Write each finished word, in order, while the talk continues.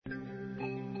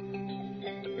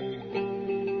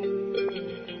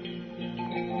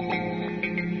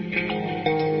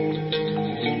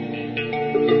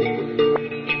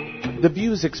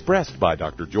views expressed by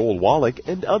Dr. Joel Wallach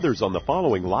and others on the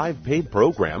following live paid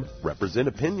program represent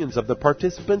opinions of the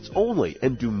participants only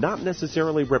and do not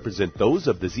necessarily represent those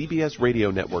of the ZBS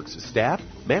Radio Network's staff,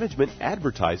 management,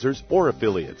 advertisers, or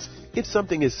affiliates. If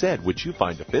something is said which you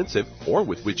find offensive or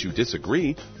with which you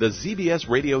disagree, the ZBS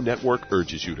Radio Network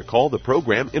urges you to call the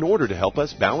program in order to help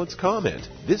us balance comment.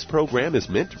 This program is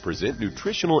meant to present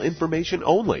nutritional information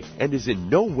only and is in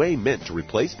no way meant to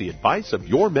replace the advice of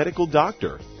your medical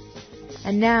doctor.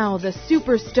 And now, the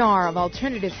superstar of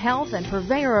alternative health and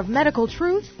purveyor of medical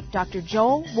truth, Dr.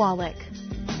 Joel Wallach.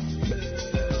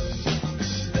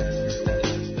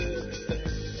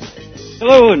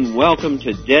 Hello and welcome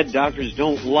to Dead Doctors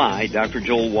Don't Lie. Dr.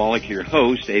 Joel Wallach, your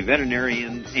host, a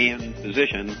veterinarian and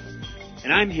physician.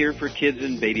 And I'm here for kids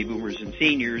and baby boomers and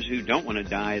seniors who don't want to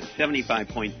die at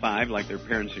 75.5 like their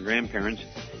parents and grandparents.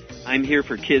 I'm here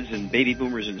for kids and baby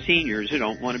boomers and seniors who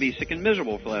don't want to be sick and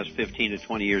miserable for the last 15 to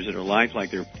 20 years of their life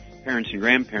like their parents and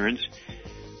grandparents.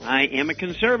 I am a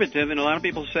conservative, and a lot of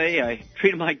people say I treat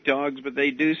them like dogs, but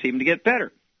they do seem to get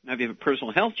better. Now, if you have a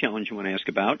personal health challenge you want to ask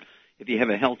about, if you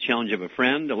have a health challenge of a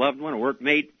friend, a loved one, a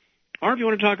workmate, or if you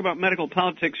want to talk about medical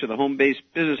politics or the home-based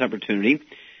business opportunity,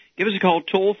 give us a call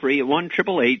toll-free at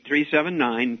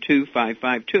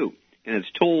 1-888-379-2552. And it's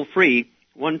toll-free,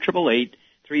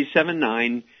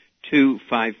 1-888-379-2552.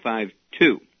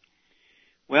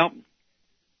 Well, I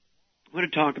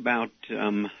want to talk about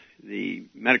the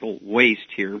medical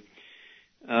waste here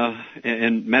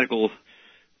and medical,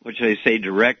 what should I say,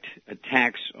 direct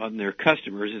attacks on their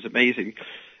customers is amazing.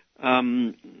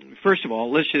 First of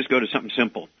all, let's just go to something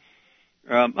simple.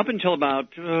 Up until about,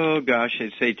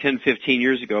 I'd say 10, 15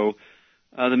 years ago,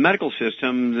 the medical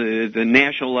system, the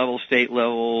national level, state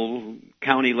level,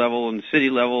 county level, and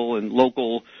city level, and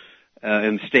local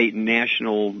and state and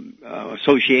national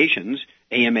associations,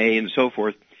 AMA and so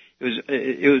forth,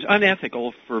 it was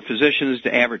unethical for physicians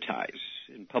to advertise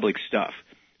in public stuff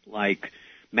like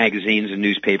magazines and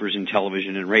newspapers and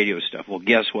television and radio stuff. Well,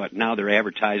 guess what? Now they're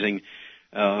advertising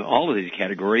all of these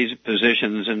categories,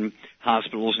 physicians and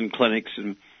hospitals and clinics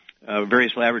and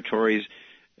various laboratories,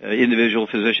 individual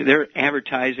physicians. They're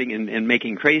advertising and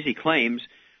making crazy claims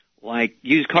like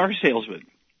used car salesmen,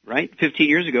 right? 15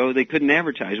 years ago, they couldn't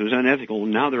advertise. It was unethical.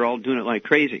 Now they're all doing it like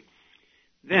crazy.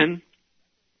 Then,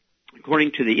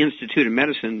 according to the Institute of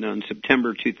Medicine on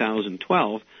September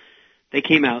 2012, they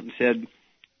came out and said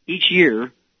each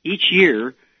year,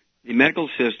 the medical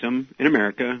system in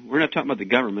America, we're not talking about the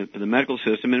government, but the medical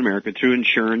system in America through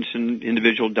insurance and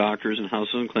individual doctors and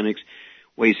hospitals and clinics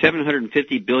weighs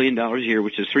 $750 billion a year,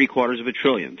 which is $750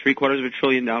 billion. $750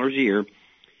 billion a year.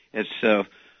 It's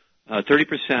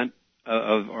 30%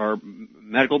 of our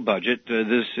medical budget.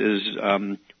 This is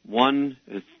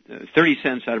 30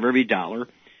 cents out of every dollar,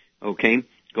 okay,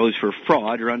 goes for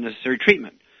fraud or unnecessary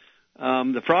treatment.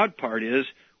 The fraud part is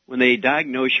when they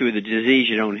diagnose you with a disease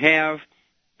you don't have,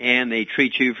 and they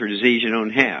treat you for a disease you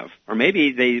don't have. Or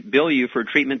maybe they bill you for a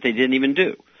treatment they didn't even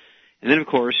do. And then, of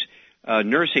course,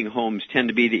 nursing homes tend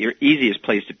to be the easiest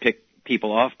place to pick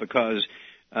people off because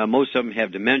most of them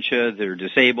have dementia, they're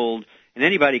disabled, and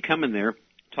anybody coming there,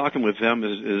 talking with them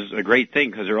is a great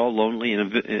thing because they're all lonely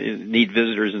and need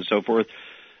visitors and so forth.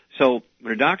 So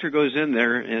when a doctor goes in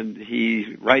there and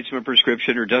he writes them a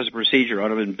prescription or does a procedure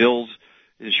on them and bills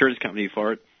the insurance company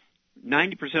for it,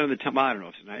 90% of the time, I don't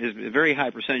know, it's a very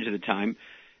high percentage of the time,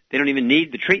 they don't even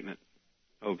need the treatment,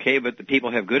 okay? But the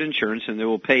people have good insurance and they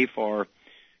will pay for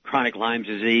chronic Lyme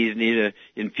disease, need an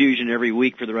infusion every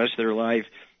week for the rest of their life.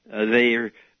 They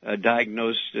are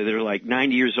diagnosed, they're like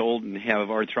 90 years old and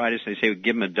have arthritis. They say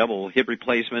give them a double hip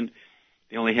replacement.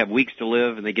 They only have weeks to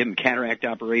live, and they give them cataract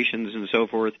operations and so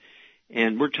forth.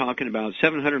 And we're talking about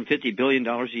 $750 billion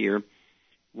a year.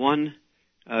 $1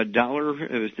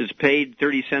 is paid,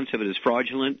 30 cents of it is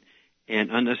fraudulent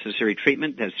and unnecessary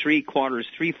treatment. That's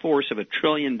three-fourths of $1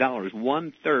 trillion.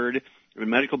 1/3 of the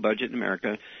medical budget in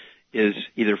America is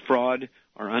either fraud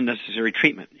or unnecessary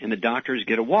treatment, and the doctors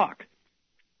get a walk.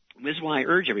 This is why I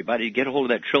urge everybody to get a hold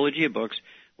of that trilogy of books,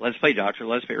 Let's Play Doctor,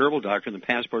 Let's Play Herbal Doctor, and the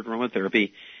Passport to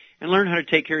Aromatherapy, and learn how to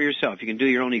take care of yourself. You can do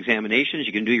your own examinations.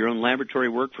 You can do your own laboratory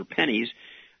work for pennies.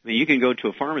 I mean, you can go to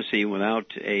a pharmacy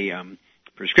without a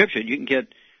prescription. You can get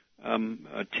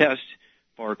a test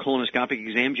for colonoscopic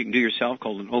exams you can do yourself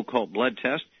called an occult blood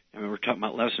test. I mean, we're talking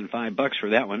about less than $5 for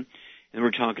that one. And we're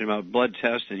talking about blood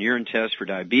tests and urine tests for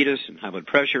diabetes and high blood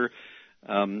pressure.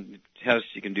 Tests,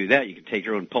 you can do that. You can take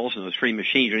your own pulse in those free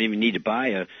machines. You don't even need to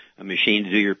buy a machine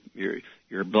to do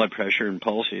your blood pressure and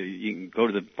pulse. You can go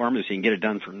to the pharmacy and get it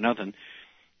done for nothing.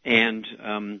 And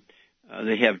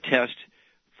they have tests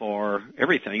for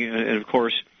everything. And, of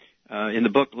course, in the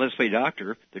book Let's Play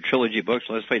Doctor, the trilogy of books,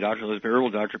 Let's Play Doctor, Let's Play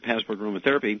Herbal Doctor, Passport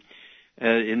Aromatherapy,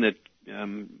 in the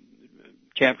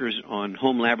chapters on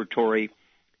home laboratory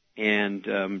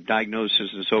and diagnosis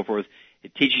and so forth,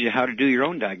 it teaches you how to do your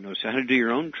own diagnosis, how to do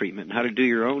your own treatment, and how to do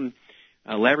your own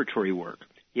laboratory work.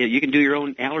 Yeah, you can do your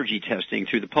own allergy testing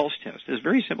through the pulse test. It's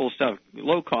very simple stuff,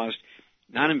 low cost,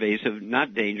 non-invasive,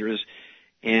 not dangerous,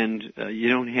 and you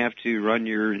don't have to run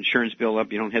your insurance bill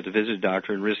up. You don't have to visit a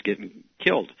doctor and risk getting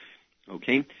killed.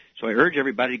 Okay? So I urge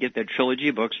everybody to get that trilogy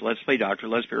of books, Let's Play Doctor,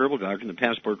 Let's Play Herbal Doctor, and the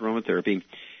Passport Aromatherapy,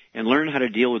 and learn how to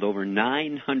deal with over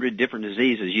 900 different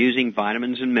diseases using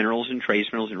vitamins and minerals and trace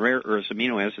minerals and rare earths,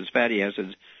 amino acids, fatty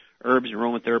acids, herbs, and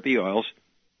aromatherapy oils.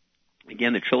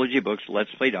 Again, the trilogy of books,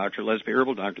 Let's Play Doctor, Let's Play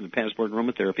Herbal Doctor, the Passport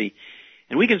Aromatherapy,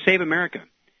 and we can save America.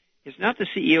 It's not the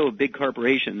CEO of big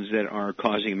corporations that are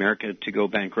causing America to go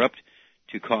bankrupt,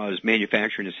 to cause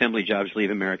manufacturing assembly jobs to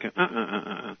leave America.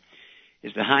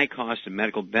 It's the high cost of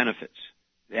medical benefits.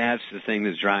 That's the thing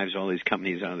that drives all these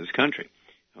companies out of this country.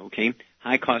 Okay?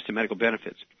 High cost of medical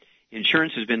benefits.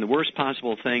 Insurance has been the worst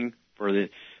possible thing for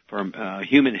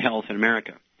human health in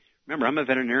America. Remember, I'm a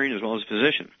veterinarian as well as a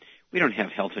physician. We don't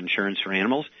have health insurance for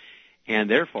animals, and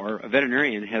therefore a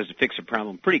veterinarian has to fix a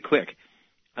problem pretty quick.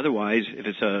 Otherwise, if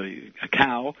it's a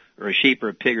cow or a sheep or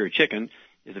a pig or a chicken,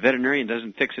 if the veterinarian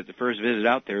doesn't fix it the first visit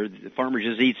out there, the farmer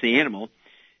just eats the animal,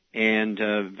 and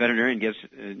veterinarian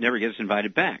never gets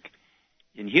invited back.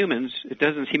 In humans, it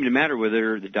doesn't seem to matter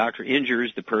whether the doctor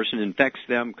injures the person, infects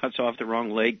them, cuts off the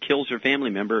wrong leg, kills their family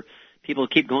member. People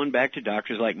keep going back to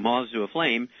doctors like moths to a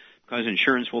flame because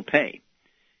insurance will pay.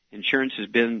 Insurance has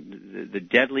been the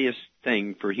deadliest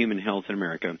thing for human health in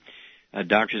America.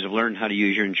 Doctors have learned how to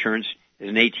use your insurance as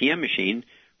an ATM machine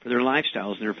for their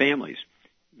lifestyles and their families.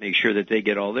 Make sure that they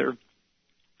get all their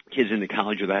kids into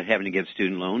college without having to get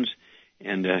student loans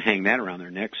and hang that around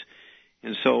their necks.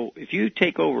 And so if you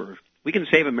take over, we can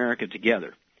save America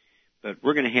together, but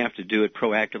we're going to have to do it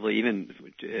proactively, even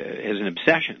as an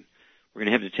obsession. We're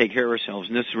going to have to take care of ourselves,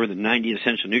 and this is where the 90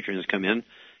 essential nutrients come in.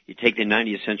 You take the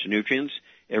 90 essential nutrients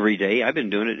every day. I've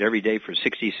been doing it every day for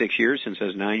 66 years since I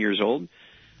was 9 years old.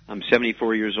 I'm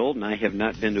 74 years old, and I have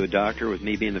not been to a doctor with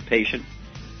me being the patient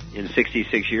in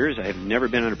 66 years. I have never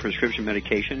been on a prescription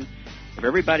medication. If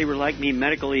everybody were like me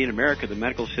medically in America, the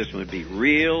medical system would be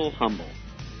real humble.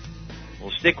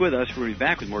 Well, stick with us. We'll be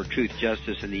back with more Truth,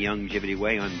 Justice, and the Youngevity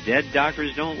Way on Dead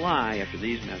Doctors Don't Lie after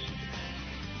these messages.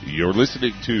 You're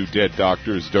listening to Dead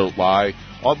Doctors Don't Lie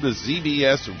on the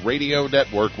ZBS Radio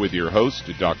Network with your host,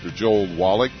 Dr. Joel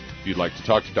Wallach. If you'd like to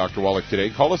talk to Dr. Wallach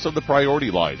today, call us on the priority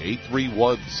line,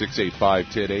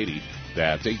 831-685-1080.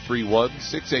 That's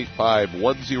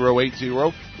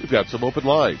 831-685-1080. We've got some open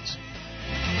lines.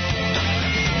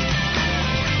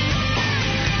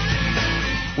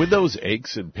 When those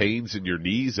aches and pains in your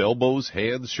knees, elbows,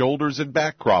 hands, shoulders, and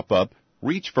back crop up,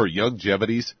 reach for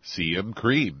Youngevity's CM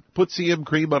Cream. Put CM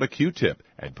Cream on a Q-tip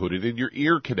and put it in your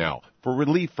ear canal for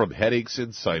relief from headaches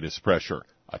and sinus pressure.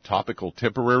 A topical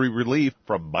temporary relief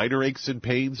from minor aches and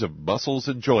pains of muscles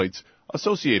and joints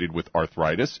associated with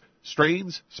arthritis,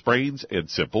 strains, sprains, and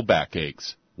simple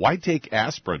backaches. Why take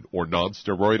aspirin or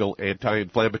non-steroidal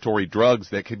anti-inflammatory drugs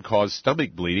that can cause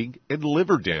stomach bleeding and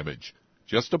liver damage?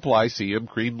 Just apply CM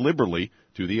Cream liberally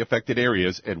to the affected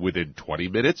areas, and within 20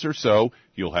 minutes or so,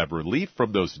 you'll have relief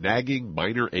from those nagging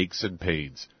minor aches and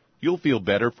pains. You'll feel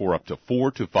better for up to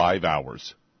 4 to 5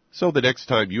 hours. So the next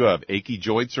time you have achy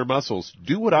joints or muscles,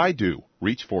 do what I do.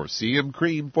 Reach for CM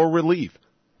Cream for relief.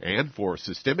 And for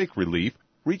systemic relief,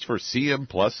 reach for CM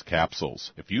Plus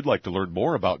capsules. If you'd like to learn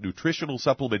more about nutritional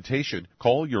supplementation,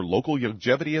 call your local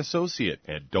Youngevity associate.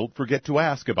 And don't forget to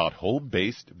ask about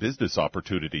home-based business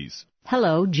opportunities.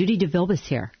 Hello, Judy DeVilbiss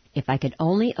here. If I could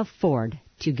only afford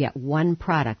to get one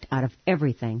product out of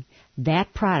everything,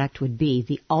 that product would be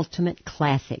the Ultimate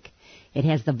Classic. It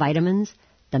has the vitamins,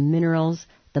 the minerals,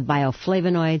 the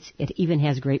bioflavonoids. It even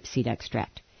has grapeseed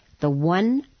extract. The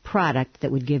one product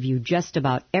that would give you just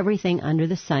about everything under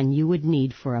the sun you would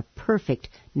need for a perfect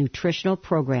nutritional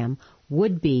program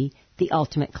would be the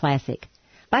Ultimate Classic.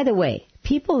 By the way,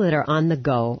 people that are on the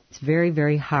go, it's very,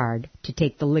 very hard to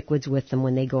take the liquids with them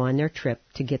when they go on their trip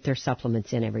to get their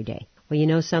supplements in every day. Well, you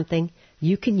know something?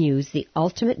 You can use the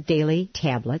Ultimate Daily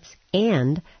tablets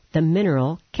and the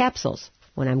mineral capsules.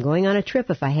 When I'm going on a trip,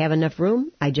 if I have enough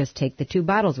room, I just take the 2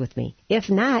 bottles with me. If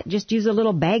not, just use a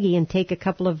little baggie and take a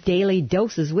couple of daily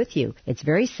doses with you. It's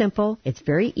very simple. It's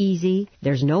very easy.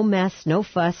 There's no mess, no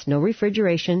fuss, no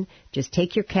refrigeration. Just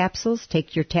take your capsules,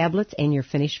 take your tablets, and you're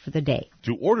finished for the day.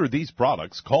 To order these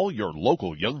products, call your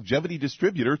local Youngevity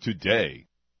distributor today.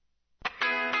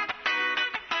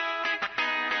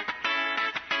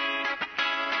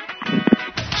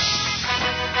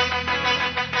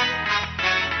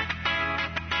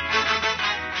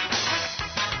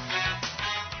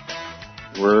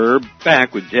 We're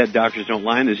back with Dead Doctors Don't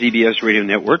Lie on the ZBS Radio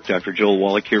Network. Dr. Joel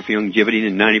Wallach here for Longevity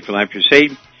and 90 for Life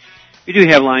Crusade. We do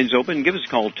have lines open. Give us a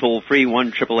call toll-free,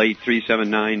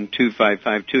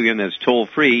 1-888-379-2552. Again, that's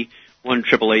toll-free,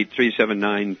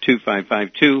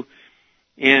 1-888-379-2552.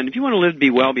 And if you want to live to be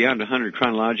well beyond 100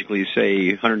 chronologically,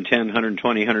 say 110,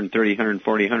 120, 130,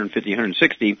 140, 150,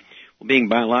 160, well, being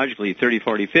biologically 30,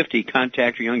 40, 50,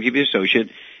 contact your Youngevity associate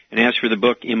and ask for the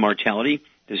book Immortality,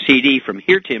 the CD From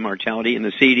Here to Immortality, and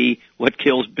the CD What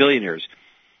Kills Billionaires.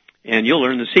 And you'll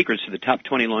learn the secrets to the top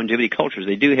 20 longevity cultures.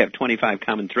 They do have 25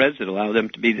 common threads that allow them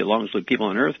to be the longest-lived people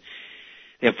on Earth.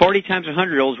 They have 40 times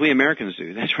 100-year-olds we Americans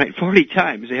do. That's right, 40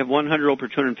 times. They have 100-year-old per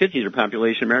 250 of their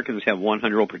population. Americans have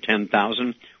 100-year-old per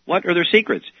 10,000. What are their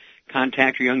secrets?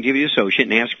 Contact your Youngevity associate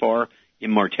and ask for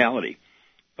Immortality.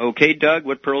 Okay, Doug,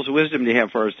 what pearls of wisdom do you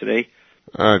have for us today?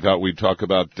 I thought we'd talk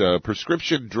about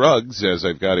prescription drugs, as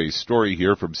I've got a story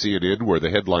here from CNN where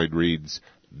the headline reads,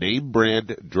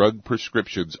 Name-brand drug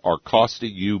prescriptions are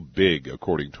costing you big,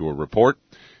 according to a report.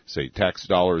 Say tax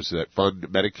dollars that fund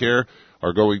Medicare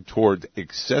are going toward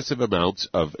excessive amounts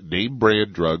of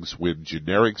name-brand drugs when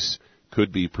generics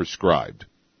could be prescribed.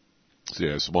 See,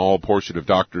 a small portion of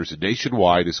doctors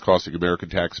nationwide is costing American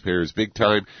taxpayers big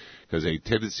time because a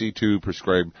tendency to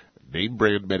prescribe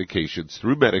name-brand medications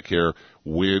through Medicare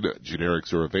when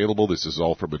generics are available. This is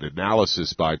all from an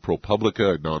analysis by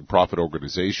ProPublica, a nonprofit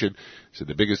organization. So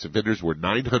the biggest offenders were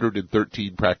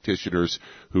 913 practitioners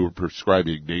who were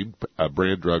prescribing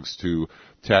name-brand drugs to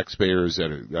taxpayers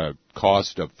at a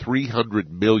cost of $300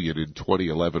 million in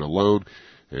 2011 alone.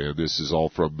 And this is all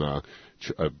from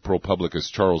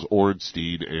ProPublica's Charles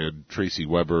Orenstein and Tracy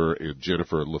Weber and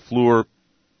Jennifer LaFleur.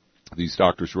 These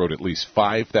doctors wrote at least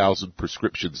 5,000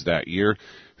 prescriptions that year.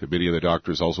 Many of the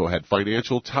doctors also had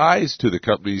financial ties to the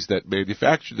companies that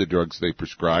manufactured the drugs they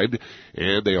prescribed,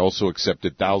 and they also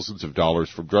accepted thousands of dollars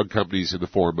from drug companies in the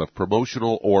form of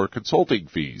promotional or consulting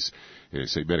fees. And they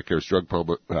say Medicare's drug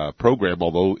program,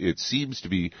 although it seems to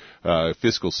be a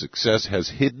fiscal success, has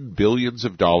hidden billions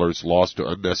of dollars lost to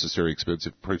unnecessary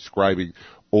expensive prescribing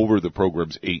over the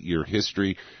program's 8-year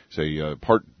history. Say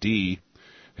Part D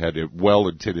had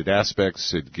well-intended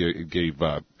aspects. It gave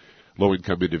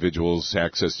low-income individuals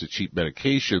access to cheap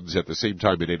medications. At the same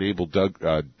time, it enabled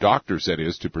doctors, that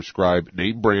is, to prescribe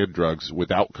name-brand drugs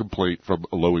without complaint from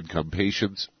low-income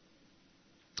patients.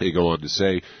 They go on to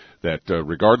say that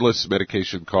regardless,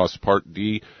 medication cost Part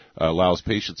D allows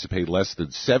patients to pay less than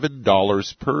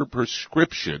 $7 per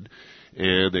prescription.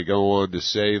 And they go on to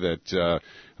say that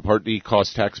Part D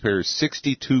cost taxpayers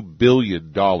 $62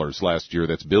 billion last year.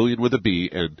 That's billion with a B,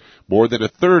 and more than a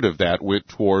third of that went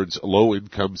towards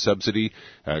low-income subsidy.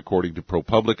 According to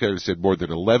ProPublica, it said more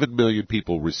than 11 million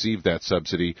people received that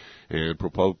subsidy. And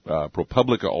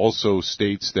ProPublica also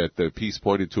states that the piece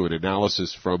pointed to an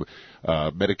analysis from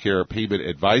Medicare Payment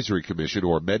Advisory Commission,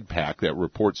 or MedPAC, that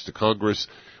reports to Congress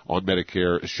on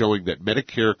Medicare, showing that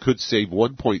Medicare could save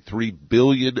 $1.3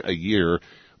 billion a year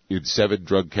in 7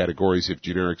 drug categories if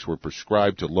generics were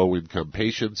prescribed to low-income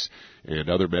patients and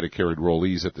other Medicare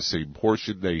enrollees at the same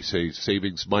portion. They say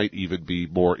savings might even be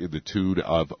more in the tune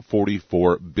of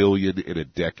 $44 billion in a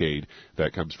decade.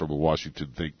 That comes from a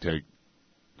Washington think tank,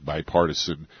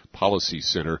 Bipartisan Policy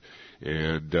Center.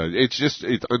 And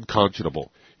it's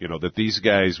unconscionable, that these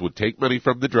guys would take money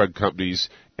from the drug companies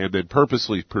and then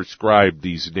purposely prescribe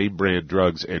these name-brand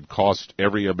drugs and cost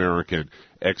every American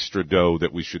extra dough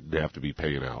that we shouldn't have to be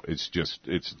paying out. It's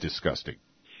disgusting.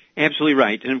 Absolutely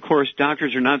right. And, of course,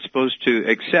 doctors are not supposed to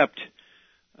accept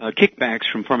kickbacks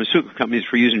from pharmaceutical companies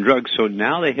for using drugs, so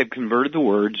now they have converted the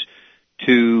words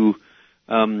to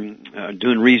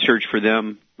doing research for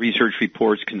them, research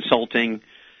reports, consulting,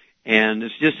 and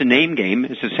it's just a name game.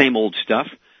 It's the same old stuff.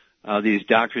 These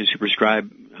doctors who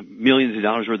prescribe millions of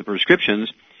dollars worth of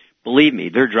prescriptions, believe me,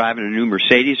 they're driving a new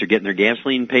Mercedes, they're getting their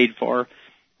gasoline paid for,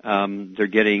 they're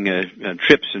getting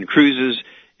trips and cruises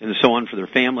and so on for their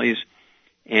families.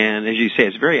 And as you say,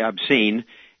 it's very obscene.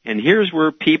 And here's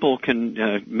where people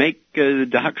can make the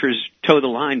doctors toe the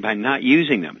line by not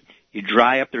using them. You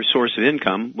dry up their source of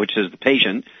income, which is the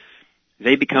patient.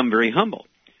 They become very humble.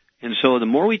 And so the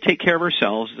more we take care of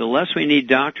ourselves, the less we need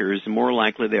doctors, the more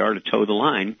likely they are to toe the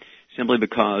line, simply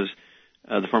because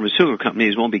the pharmaceutical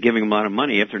companies won't be giving them a lot of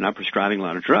money if they're not prescribing a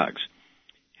lot of drugs.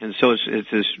 And so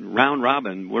it's this round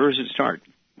robin. Where does it start?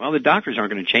 Well, the doctors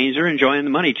aren't going to change. They're enjoying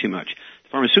the money too much. The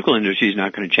pharmaceutical industry is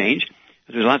not going to change.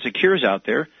 There's lots of cures out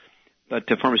there, but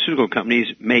the pharmaceutical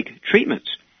companies make treatments.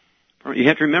 You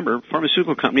have to remember,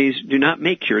 pharmaceutical companies do not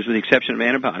make cures, with the exception of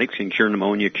antibiotics, can cure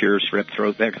pneumonia, cure strep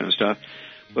throat, that kind of stuff.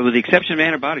 But with the exception of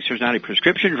antibiotics, there's not a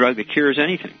prescription drug that cures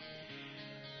anything.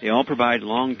 They all provide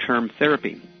long-term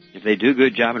therapy. If they do a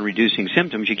good job in reducing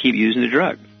symptoms, you keep using the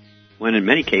drug, when in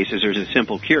many cases there's a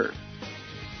simple cure.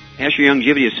 Ask your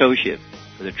Longevity associate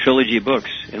for the trilogy of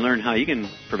books and learn how you can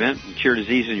prevent and cure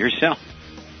diseases yourself.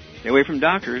 Stay away from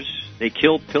doctors. They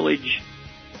kill, pillage,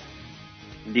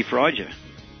 and defraud you.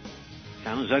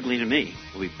 Sounds ugly to me.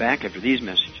 We'll be back after these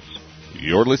messages.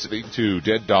 You're listening to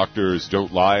Dead Doctors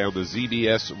Don't Lie on the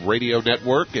ZBS Radio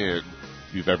Network, and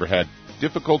if you've ever had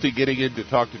difficulty getting in to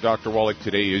talk to Dr. Wallach,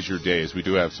 today is your day, as we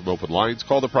do have some open lines.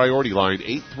 Call the priority line,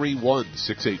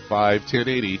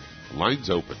 831-685-1080. Lines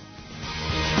open.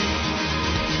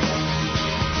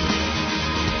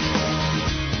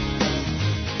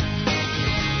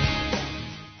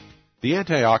 The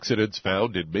antioxidants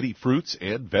found in many fruits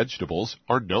and vegetables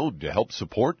are known to help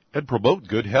support and promote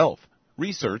good health.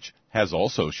 Research has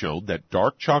also shown that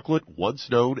dark chocolate, once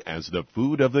known as the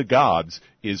food of the gods,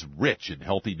 is rich in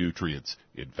healthy nutrients.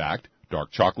 In fact,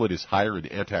 dark chocolate is higher in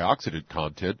antioxidant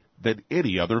content than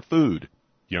any other food.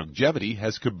 Longevity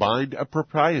has combined a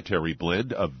proprietary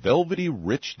blend of velvety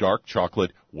rich dark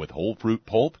chocolate with whole fruit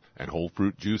pulp and whole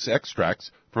fruit juice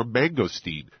extracts from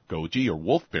mangosteen, goji or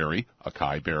wolfberry,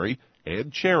 acai berry,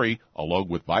 and cherry, along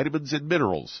with vitamins and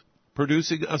minerals,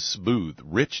 producing a smooth,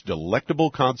 rich, delectable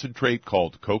concentrate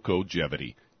called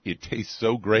Cocogevity. It tastes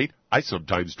so great, I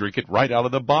sometimes drink it right out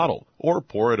of the bottle or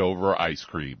pour it over ice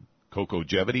cream.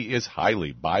 Cocogevity is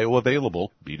highly bioavailable,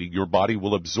 meaning your body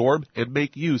will absorb and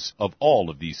make use of all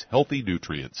of these healthy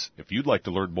nutrients. If you'd like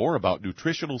to learn more about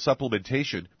nutritional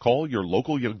supplementation, call your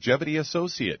local Longevity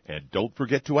associate, and don't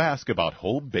forget to ask about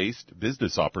home-based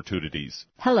business opportunities.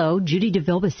 Hello, Judy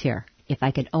DeVilbus here. If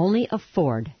I could only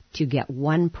afford to get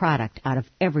one product out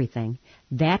of everything,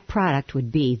 that product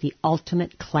would be the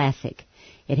Ultimate Classic.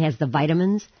 It has the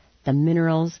vitamins, the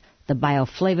minerals, the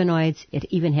bioflavonoids. It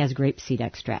even has grapeseed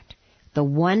extract. The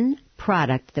one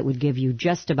product that would give you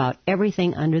just about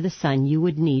everything under the sun you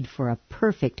would need for a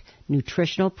perfect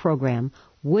nutritional program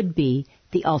would be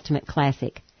the Ultimate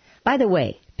Classic. By the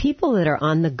way, people that are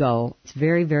on the go, it's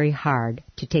very, very hard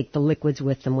to take the liquids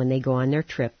with them when they go on their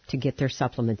trip to get their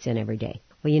supplements in every day.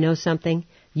 Well, you know something?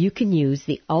 You can use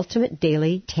the Ultimate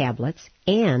Daily tablets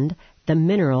and the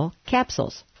mineral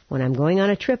capsules. When I'm going on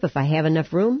a trip, if I have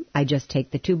enough room, I just take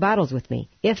the 2 bottles with me.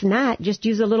 If not, just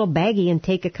use a little baggie and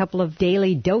take a couple of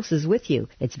daily doses with you.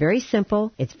 It's very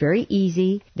simple. It's very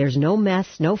easy. There's no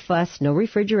mess, no fuss, no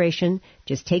refrigeration.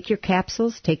 Just take your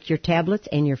capsules, take your tablets,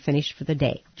 and you're finished for the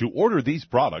day. To order these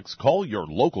products, call your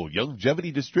local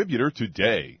Longevity distributor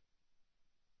today.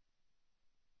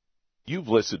 You've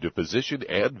listened to physician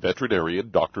and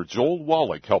veterinarian Dr. Joel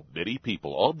Wallach help many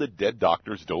people on the Dead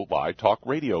Doctors Don't Lie talk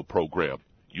radio program.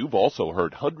 You've also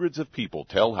heard hundreds of people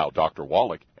tell how Dr.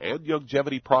 Wallach and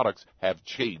Longevity products have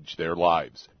changed their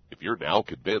lives. If you're now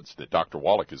convinced that Dr.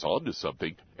 Wallach is onto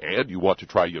something and you want to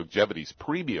try Longevity's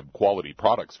premium quality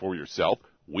products for yourself,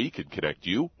 we can connect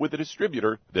you with a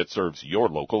distributor that serves your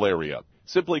local area.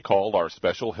 Simply call our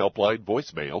special helpline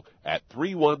voicemail at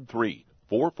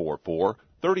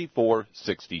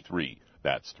 313-444-3463.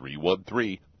 That's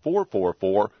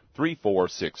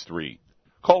 313-444-3463.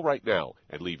 Call right now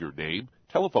and leave your name,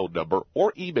 telephone number,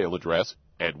 or email address,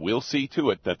 and we'll see to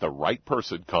it that the right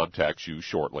person contacts you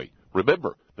shortly.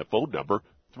 Remember, the phone number,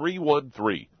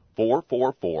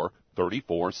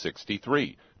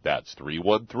 313-444-3463. That's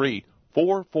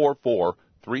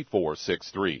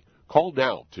 313-444-3463. Call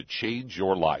now to change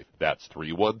your life. That's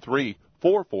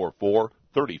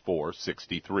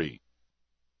 313-444-3463.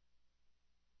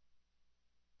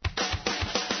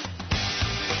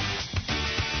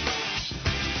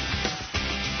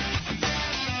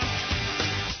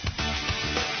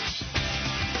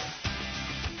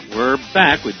 We're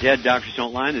back with Dead Doctors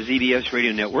Don't Lie on the ZBS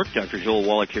Radio Network. Dr. Joel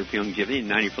Wallach here for Longevity and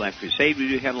 90 for Life Crusade. We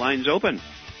do have lines open.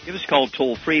 Give us a call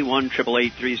toll-free,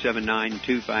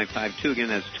 1-888-379-2552. Again,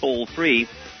 that's toll-free,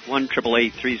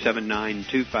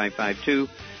 1-888-379-2552.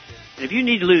 And if you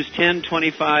need to lose 10,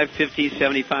 25, 50,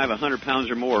 75, 100 pounds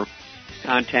or more,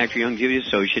 contact your Longevity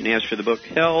associate and ask for the book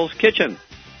Hell's Kitchen.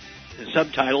 The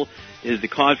subtitle is The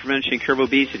Cause, Prevention, and Cure of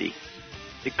Obesity.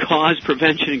 The cause,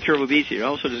 prevention, and cure of obesity. It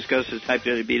also discusses type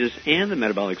 2 diabetes and the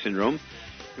metabolic syndrome.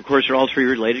 Of course, they're all 3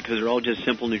 related because they're all just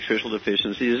simple nutritional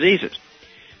deficiency diseases.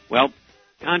 Well,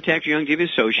 contact your Longevity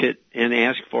associate and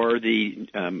ask for the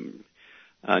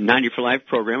 90 for Life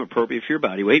program appropriate for your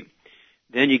body weight.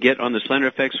 Then you get on the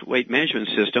Slender FX weight management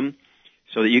system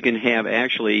so that you can have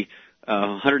actually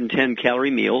 110 calorie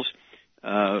meals,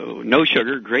 no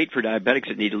sugar, great for diabetics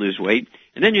that need to lose weight.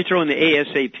 And then you throw in the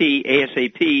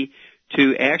ASAP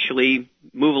to actually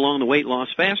move along the weight loss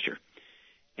faster.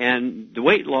 And the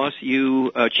weight loss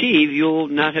you achieve, you'll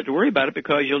not have to worry about it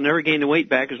because you'll never gain the weight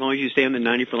back as long as you stay on the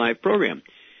 90 for Life program.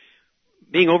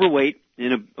 Being overweight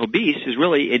and obese is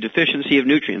really a deficiency of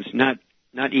nutrients, not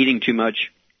eating too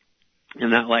much and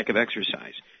not lack of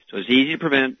exercise. So it's easy to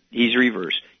prevent, easy to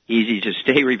reverse, easy to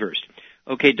stay reversed.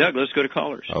 Okay, Doug, let's go to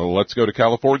callers. Oh, let's go to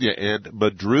California. And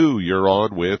Madru, you're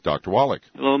on with Dr. Wallach.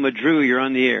 Hello, Madru, you're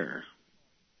on the air.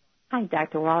 Hi,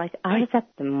 Dr. Wallach. I was at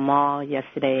the mall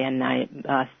yesterday, and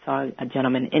I saw a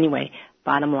gentleman. Anyway,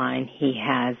 bottom line, he's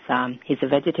a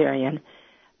vegetarian,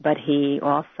 but he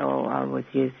also was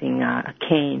using a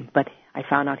cane, but I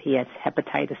found out he has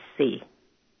hepatitis C.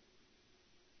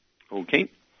 Okay.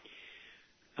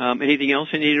 Anything else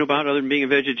I need to know about other than being a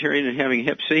vegetarian and having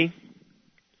hep C?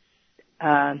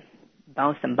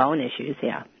 Some bone issues,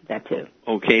 yeah, that too.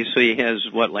 Okay, so he has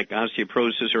what, like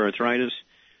osteoporosis or arthritis?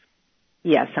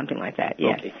 Yeah, something like that,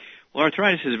 yes. Okay. Well,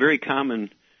 arthritis is a very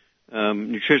common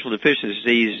nutritional deficiency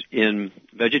disease in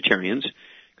vegetarians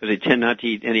because they tend not to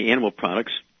eat any animal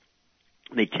products.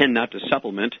 They tend not to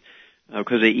supplement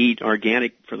because they eat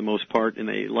organic for the most part, and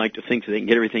they like to think that they can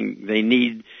get everything they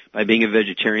need by being a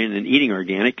vegetarian and eating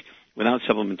organic without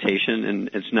supplementation, and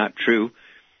it's not true.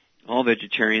 All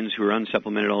vegetarians who are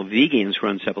unsupplemented, all vegans who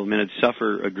are unsupplemented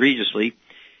suffer egregiously.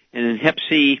 And then hep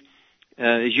C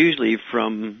is usually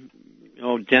from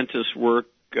dentist work,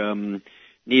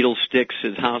 needle sticks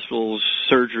at hospitals,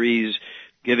 surgeries,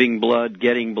 giving blood,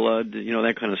 getting blood,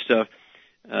 that kind of stuff.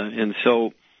 And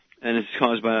it's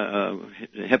caused by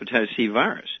hepatitis C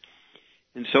virus.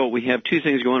 And so we have two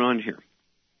things going on here.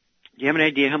 Do you have an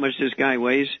idea how much this guy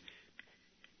weighs?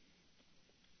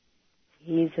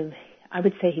 I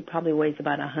would say he probably weighs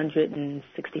about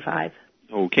 165.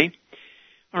 Okay.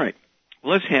 All right.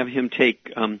 Well, let's have him take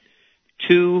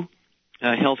 2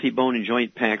 healthy bone and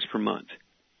joint packs per month.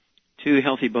 2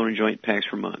 healthy bone and joint packs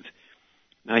per month.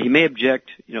 Now, he may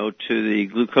object, to the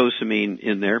glucosamine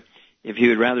in there. If he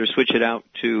would rather switch it out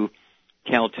to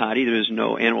Cal Toddy, there is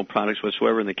no animal products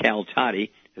whatsoever in the Cal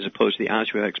Toddy as opposed to the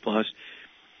OsteoFX Plus.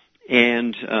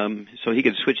 And so he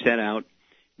could switch that out.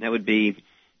 That would be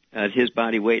at his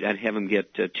body weight. I'd have him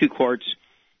get 2 quarts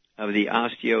of the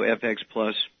OsteoFX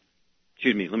Plus.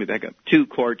 Excuse me, let me back up. 2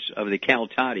 quarts of the Cal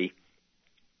Toddy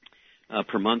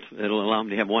per month. It'll allow him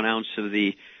to have 1 ounce of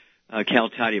the Cal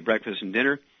Toddy at breakfast and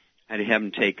dinner. I'd have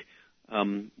him take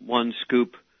 1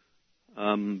 scoop,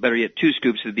 better yet 2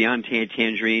 scoops of the Beyond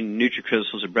Tangerine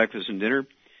NutriCrystals at breakfast and dinner,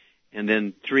 and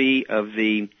then 3 of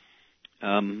the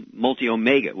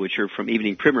Multi-Omega, which are from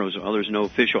Evening Primrose Oil. There's no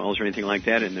fish oils or anything like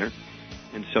that in there.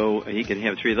 And so he can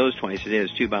have 3 of those twice a day.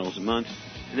 That's 2 bottles a month.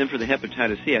 And then for the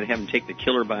hepatitis C, I'd have him take the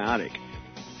Killer Biotic,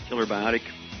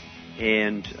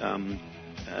 and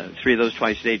 3 of those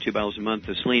twice a day, 2 bottles a month.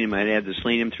 The selenium, I'd add the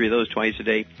selenium, 3 of those twice a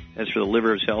day. That's for the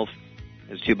liver's health.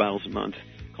 That's 2 bottles a month.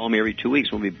 Call me every 2 weeks.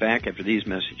 We'll be back after these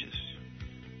messages.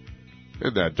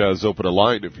 And that does open a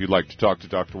line. If you'd like to talk to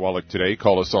Dr. Wallach today,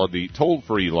 call us on the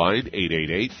toll-free line,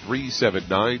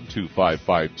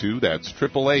 888-379-2552. That's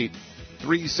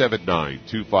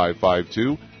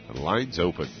 888-379-2552. The line's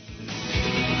open.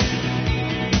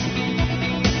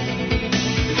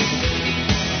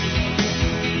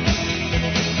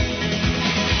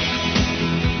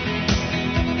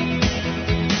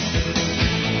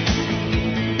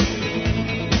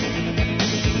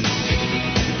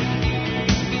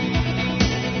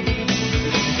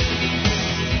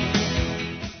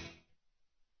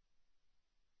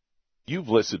 You've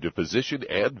listened to physician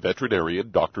and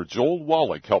veterinarian Dr. Joel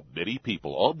Wallach help many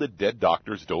people on the Dead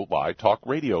Doctors Don't Lie talk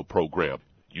radio program.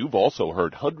 You've also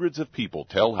heard hundreds of people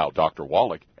tell how Dr.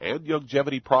 Wallach and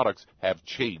Youngevity products have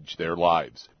changed their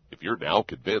lives. If you're now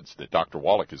convinced that Dr.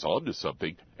 Wallach is onto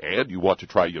something and you want to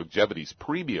try Youngevity's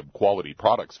premium quality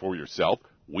products for yourself,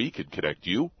 we can connect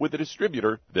you with a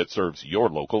distributor that serves your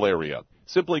local area.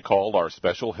 Simply call our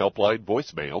special helpline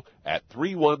voicemail at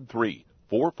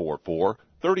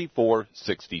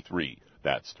 313-444-3463.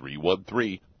 That's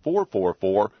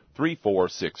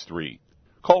 313-444-3463.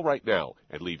 Call right now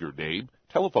and leave your name,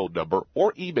 telephone number,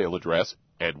 or email address,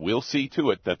 and we'll see to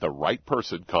it that the right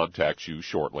person contacts you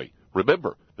shortly.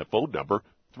 Remember, the phone number,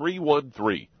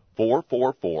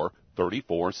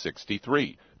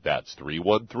 313-444-3463. That's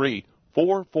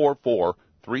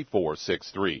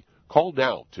 313-444-3463. Call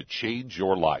now to change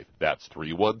your life. That's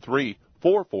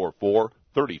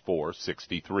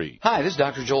 313-444-3463. Hi, this is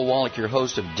Dr. Joel Wallach, your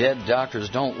host of Dead Doctors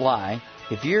Don't Lie.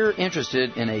 If you're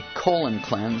interested in a colon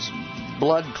cleanse,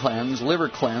 blood cleanse, liver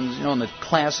cleanse, in the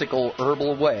classical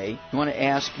herbal way, you want to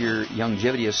ask your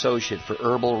Youngevity associate for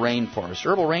Herbal Rainforest.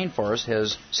 Herbal Rainforest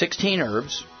has 16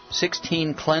 herbs,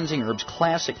 16 cleansing herbs,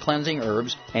 classic cleansing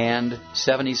herbs, and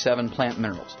 77 plant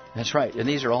minerals. That's right, and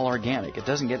these are all organic. It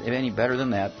doesn't get any better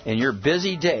than that. In your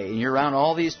busy day, and you're around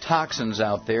all these toxins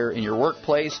out there, in your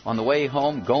workplace, on the way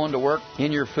home, going to work,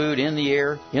 in your food, in the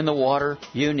air, in the water,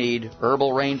 you need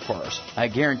Herbal Rainforest. I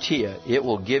guarantee you, it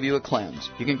will give you a cleanse.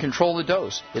 You can control the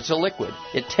dose. It's a liquid.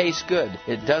 It tastes good.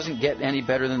 It doesn't get any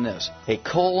better than this. A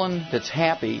colon that's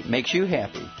happy makes you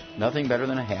happy. Nothing better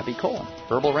than a happy colon.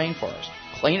 Herbal Rainforest.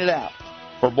 Clean it out.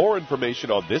 For more information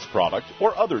on this product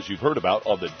or others you've heard about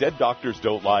on the Dead Doctors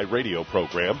Don't Lie radio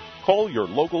program, call your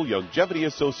local Youngevity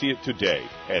associate today.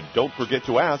 And don't forget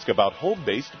to ask about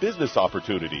home-based business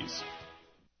opportunities.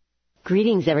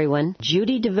 Greetings, everyone.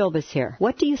 Judy DeVilbus here.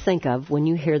 What do you think of when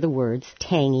you hear the words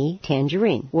tangy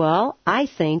tangerine? Well, I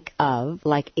think of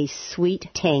like a sweet,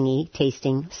 tangy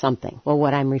tasting something. Well,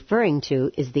 what I'm referring to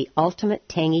is the Ultimate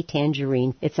Tangy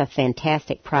Tangerine. It's a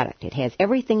fantastic product. It has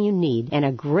everything you need, and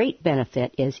a great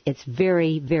benefit is it's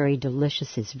very, very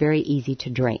delicious. It's very easy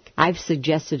to drink. I've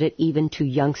suggested it even to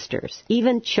youngsters.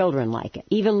 Even children like it.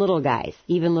 Even little guys.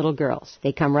 Even little girls.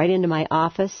 They come right into my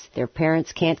office. Their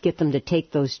parents can't get them to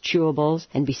take those chewables,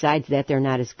 and besides that, they're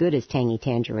not as good as Tangy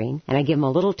Tangerine. And I give them a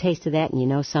little taste of that, and you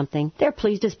know something? They're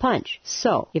pleased as punch.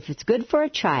 So, if it's good for a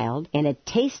child and it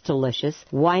tastes delicious,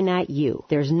 why not you?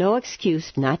 There's no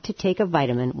excuse not to take a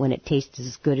vitamin when it tastes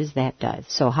as good as that does.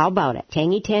 So how about it?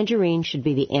 Tangy Tangerine should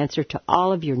be the answer to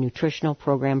all of your nutritional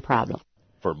program problems.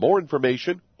 For more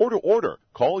information or to order,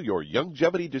 call your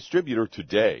Youngevity distributor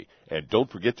today. And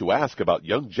don't forget to ask about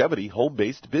Youngevity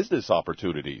home-based business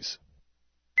opportunities.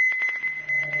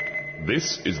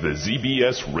 This is the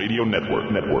ZBS Radio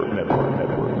Network.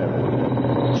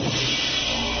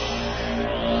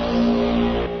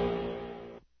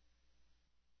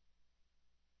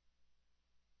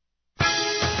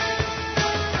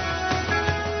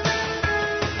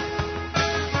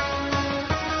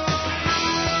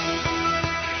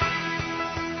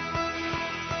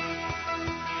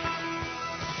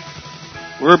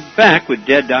 We're back with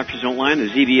Dead Doctors Don't Lie on the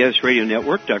ZBS Radio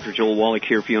Network. Dr. Joel Wallach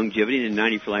here for Youngevity and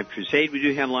 90 for Life Crusade. We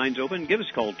do have lines open. Give us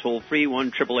a call toll-free,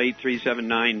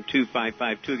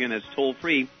 1-888-379-2552. Again, that's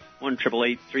toll-free,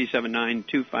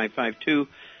 1-888-379-2552.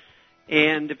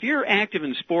 And if you're active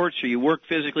in sports or you work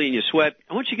physically and you sweat,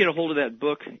 I want you to get a hold of that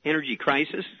book, Energy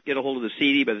Crisis. Get a hold of the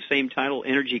CD by the same title,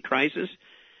 Energy Crisis.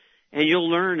 And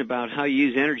you'll learn about how you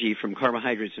use energy from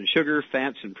carbohydrates and sugar,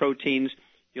 fats and proteins.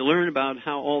 You'll learn about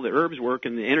how all the herbs work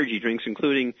in the energy drinks,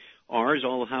 including ours,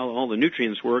 how all the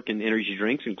nutrients work in energy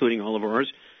drinks, including all of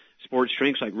ours. Sports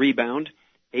drinks like Rebound,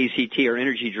 ACT, our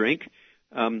energy drink,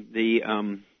 the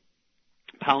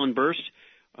Pollen Burst,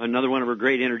 another one of our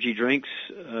great energy drinks.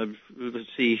 Let's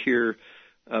see here,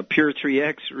 Pure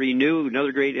 3X, Renew,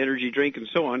 another great energy drink, and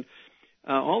so on.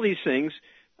 All these things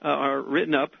are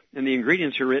written up, and the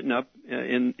ingredients are written up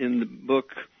in the book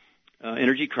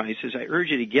Energy Crisis. I urge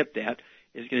you to get that.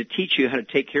 It's going to teach you how to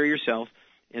take care of yourself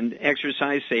and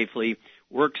exercise safely,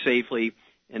 work safely,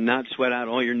 and not sweat out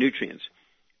all your nutrients.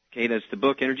 Okay, that's the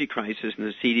book Energy Crisis and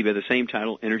the CD by the same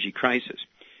title, Energy Crisis.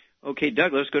 Okay,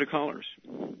 Doug, let's go to callers.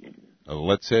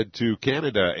 Let's head to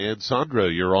Canada. And Sandra,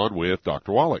 you're on with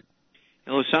Dr. Wallach.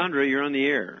 Hello, Sandra, you're on the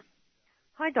air.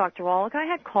 Hi, Dr. Wallach. I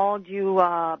had called you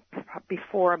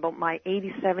before about my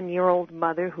 87-year-old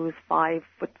mother who's 5'4",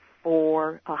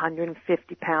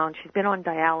 150 pounds. She's been on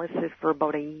dialysis for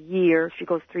about a year. She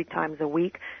goes 3 times a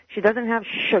week. She doesn't have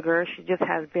sugar. She just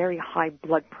has very high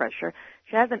blood pressure.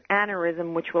 She has an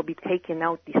aneurysm which will be taken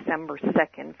out December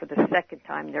 2nd. For the second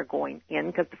time they're going in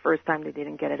because the first time they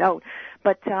didn't get it out.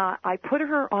 But I put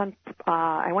her on,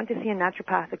 I went to see a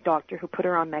naturopathic doctor who put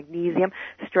her on magnesium,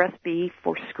 stress B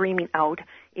for screaming out.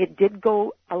 It did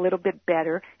go a little bit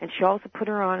better, and she also put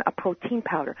her on a protein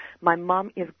powder. My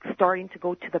mom is starting to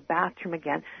go to the bathroom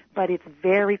again, but it's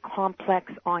very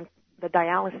complex on the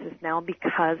dialysis now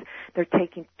because they're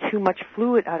taking too much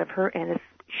fluid out of her, and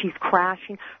she's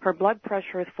crashing. Her blood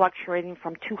pressure is fluctuating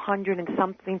from 200 and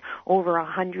something over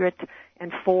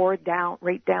 104 down,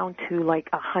 right down to like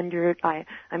 100,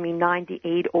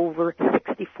 98 over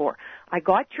 64. I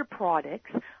got your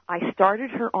products. I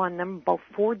started her on them. About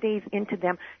 4 days into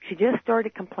them, she just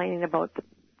started complaining about the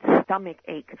stomach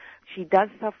ache. She does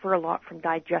suffer a lot from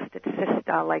digestive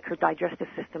system, like her digestive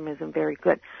system isn't very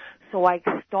good. So I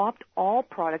stopped all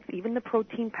products, even the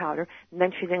protein powder, and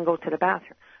then she didn't go to the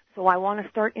bathroom. So I want to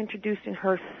start introducing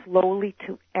her slowly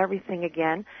to everything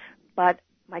again. But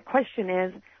my question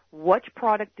is, which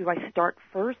product do I start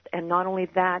first? And not only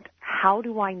that, how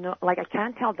do I know, like I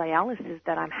can't tell dialysis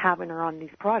that I'm having her on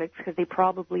these products because they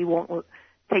probably won't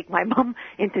take my mom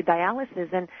into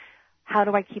dialysis. And how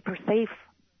do I keep her safe?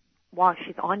 while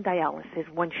she's on dialysis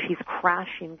when she's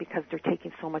crashing because they're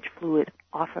taking so much fluid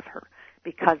off of her,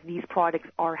 because these products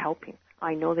are helping.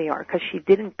 I know they are, because she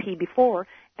didn't pee before,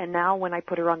 and now when I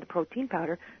put her on the protein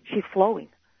powder, she's flowing.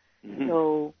 Mm-hmm.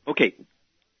 So okay,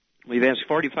 we've asked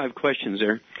 45 questions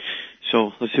there,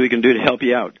 so let's see what we can do to help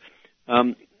you out.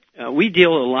 We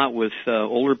deal a lot with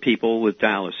older people with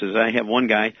dialysis. I have one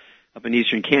guy up in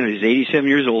eastern Canada. He's 87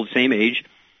 years old, same age,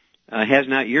 has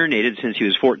not urinated since he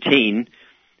was 14.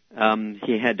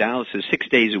 He had dialysis 6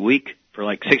 days a week for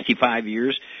like 65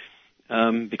 years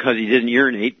because he didn't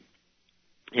urinate.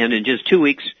 And in just 2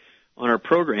 weeks on our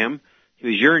program, he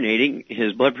was urinating,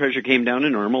 his blood pressure came down to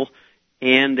normal,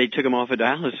 and they took him off of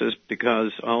dialysis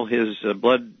because all his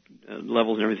blood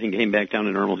levels and everything came back down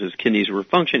to normal. His kidneys were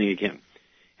functioning again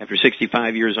after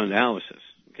 65 years on dialysis.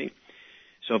 Okay,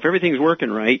 so if everything's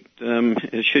working right,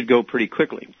 it should go pretty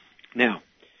quickly. Now,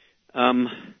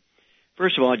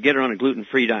 first of all, I'd get her on a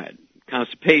gluten-free diet.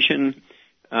 Constipation,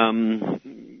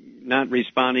 not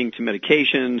responding to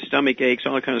medication, stomach aches,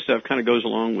 all that kind of stuff kind of goes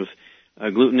along with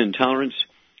gluten intolerance.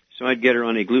 So I'd get her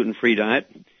on a gluten-free diet.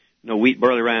 No wheat,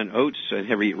 barley, rye, and oats. I'd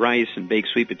have her eat rice and baked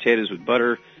sweet potatoes with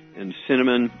butter and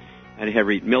cinnamon. I'd have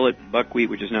her eat millet, buckwheat,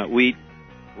 which is not wheat,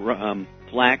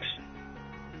 flax,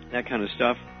 that kind of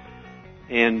stuff.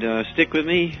 And stick with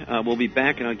me. We'll be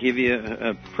back, and I'll give you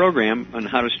a program on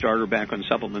how to start her back on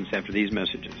supplements after these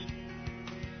messages.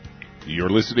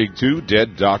 You're listening to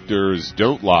Dead Doctors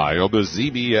Don't Lie on the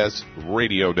ZBS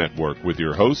Radio Network with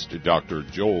your host, Dr.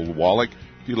 Joel Wallach.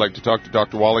 If you'd like to talk to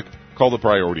Dr. Wallach, call the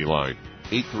priority line,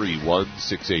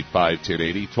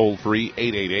 831-685-1080, toll free,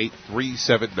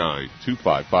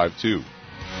 888-379-2552.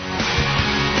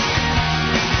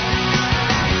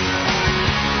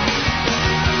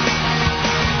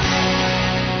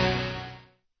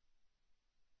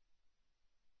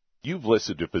 You've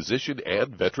listened to physician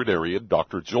and veterinarian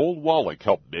Dr. Joel Wallach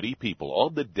help many people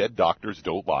on the Dead Doctors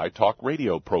Don't Lie talk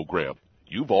radio program.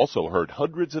 You've also heard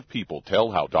hundreds of people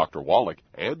tell how Dr. Wallach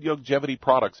and Youngevity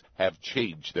products have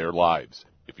changed their lives.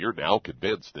 If you're now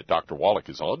convinced that Dr. Wallach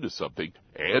is onto something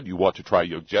and you want to try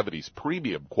Youngevity's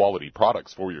premium quality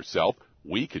products for yourself,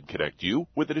 we can connect you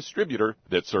with a distributor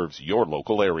that serves your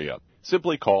local area.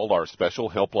 Simply call our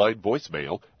special helpline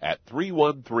voicemail at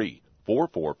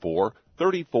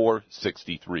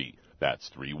 313-444-3463. That's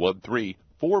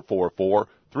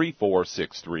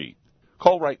 313-444-3463.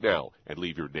 Call right now and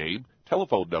leave your name,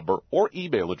 telephone number, or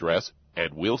email address,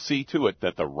 and we'll see to it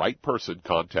that the right person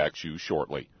contacts you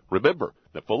shortly. Remember,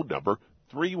 the phone number,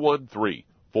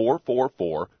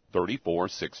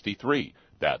 313-444-3463.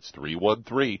 That's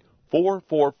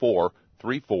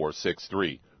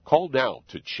 313-444-3463. Call now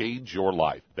to change your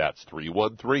life. That's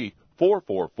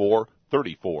 313-444-3463.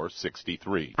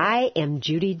 3463. I am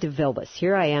Judy DeVilbus.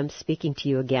 Here I am speaking to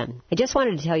you again. I just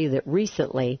wanted to tell you that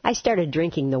recently I started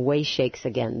drinking the Whey Shakes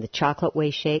again, the chocolate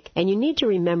Whey Shake. And you need to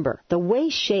remember, the Whey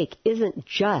Shake isn't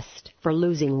just for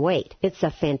losing weight. It's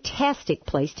a fantastic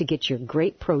place to get your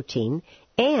great protein.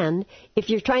 And if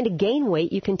you're trying to gain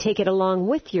weight, you can take it along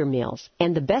with your meals.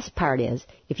 And the best part is,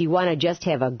 if you want to just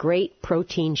have a great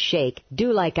protein shake,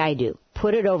 do like I do.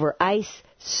 Put it over ice,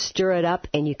 stir it up,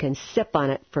 and you can sip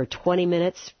on it for 20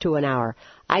 minutes to an hour.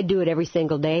 I do it every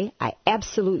single day. I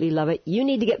absolutely love it. You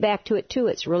need to get back to it, too.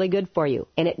 It's really good for you.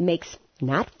 And it makes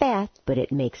not fat, but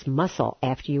it makes muscle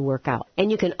after you work out. And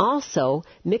you can also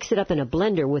mix it up in a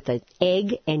blender with an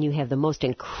egg, and you have the most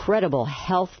incredible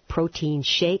health protein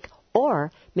shake.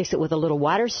 Or mix it with a little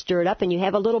water, stir it up, and you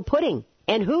have a little pudding.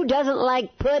 And who doesn't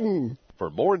like pudding? For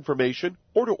more information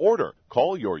or to order,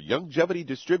 call your Youngevity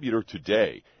distributor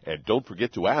today. And don't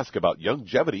forget to ask about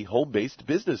Youngevity home-based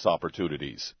business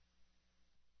opportunities.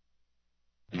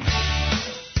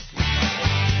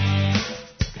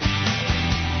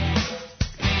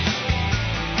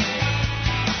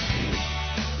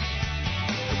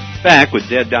 Back with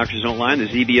Dead Doctors Don't Lie, the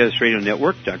ZBS Radio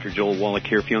Network. Dr. Joel Wallach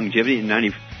here for Youngevity and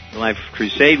 90 Life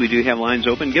Crusade. We do have lines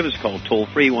open. Give us a call, toll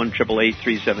free,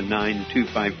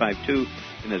 1-888-379-2552,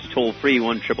 and that's toll free,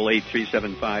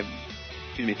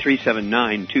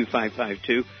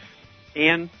 1-888-379-2552.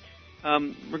 And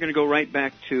we're going to go right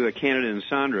back to Canada and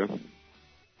Sandra.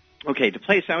 Okay, the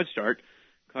place I would start,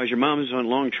 because your mom is on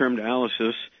long-term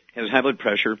dialysis, has high blood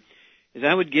pressure, is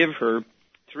I would give her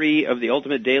 3 of the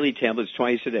Ultimate Daily tablets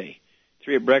twice a day,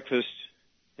 3 at breakfast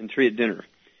and 3 at dinner.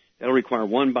 That'll require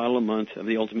 1 bottle a month of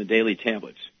the Ultimate Daily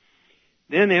tablets.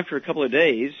 Then after a couple of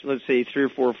days, let's say 3 or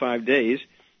 4 or 5 days,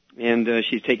 and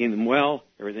she's taking them well,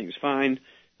 everything's fine,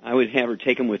 I would have her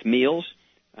take them with meals.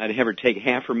 I'd have her take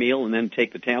half her meal and then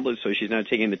take the tablets so she's not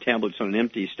taking the tablets on an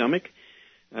empty stomach.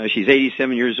 She's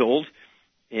 87 years old,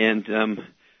 and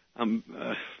I'm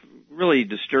really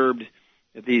disturbed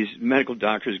at these medical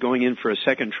doctors going in for a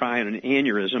second try on an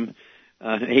aneurysm,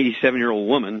 an 87-year-old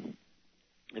woman.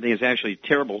 I think it's actually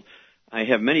terrible. I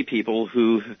have many people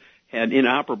who had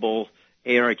inoperable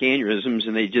aortic aneurysms,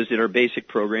 and they just did our basic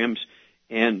programs,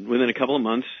 and within a couple of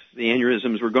months, the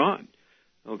aneurysms were gone.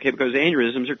 Okay, because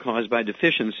aneurysms are caused by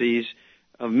deficiencies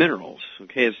of minerals.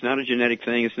 Okay, it's not a genetic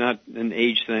thing. It's not an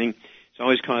age thing. It's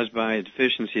always caused by a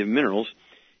deficiency of minerals.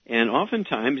 And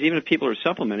oftentimes, even if people are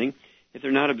supplementing, if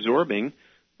they're not absorbing,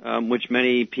 which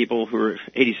many people who are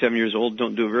 87 years old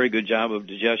don't do a very good job of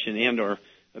digestion and or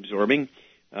absorbing.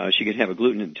 She could have a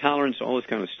gluten intolerance, all this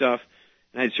kind of stuff.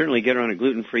 And I'd certainly get her on a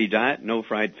gluten-free diet, no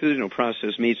fried foods, no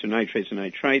processed meats or nitrates and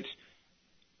nitrites.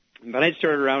 But I'd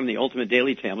start her out on the Ultimate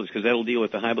Daily tablets because that'll deal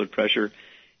with the high blood pressure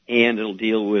and it'll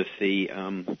deal with the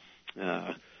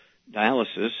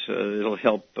dialysis. It'll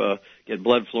help get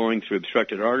blood flowing through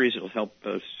obstructed arteries. It'll help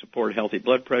support healthy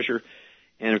blood pressure.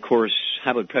 And, of course,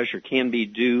 high blood pressure can be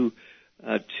due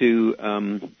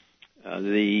to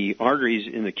the arteries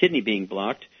in the kidney being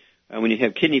blocked. When you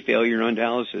have kidney failure on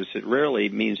dialysis, it rarely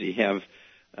means you have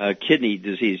kidney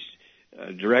disease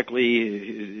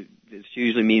directly. It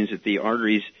usually means that the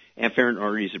arteries, afferent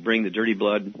arteries that bring the dirty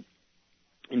blood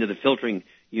into the filtering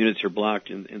units are blocked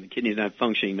and the kidney is not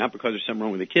functioning, not because there's something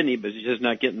wrong with the kidney, but it's just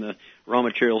not getting the raw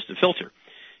materials to filter.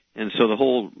 And so the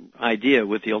whole idea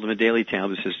with the Ultimate Daily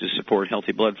tablets is to support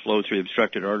healthy blood flow through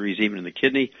obstructed arteries, even in the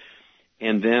kidney.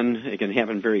 And then it can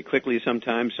happen very quickly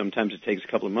sometimes. Sometimes it takes a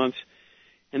couple of months.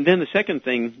 And then the second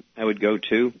thing I would go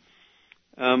to,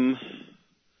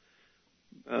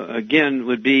 again,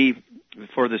 would be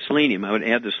for the selenium. I would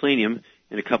add the selenium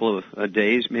in a couple of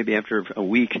days, maybe after a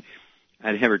week.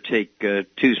 I'd have her take 2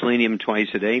 selenium twice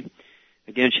a day.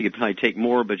 Again, she could probably take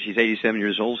more, but she's 87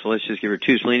 years old, so let's just give her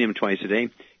 2 selenium twice a day.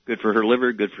 Good for her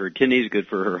liver, good for her kidneys, good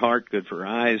for her heart, good for her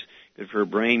eyes, good for her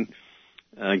brain,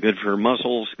 good for her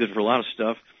muscles, good for a lot of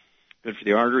stuff, good for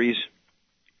the arteries.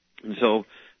 And so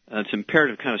it's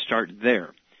imperative to kind of start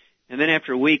there. And then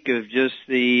after a week of just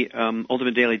the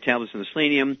Ultimate Daily tablets and the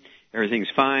selenium, everything's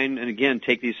fine. And again,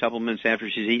 take these supplements after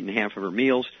she's eaten half of her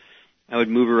meals. I would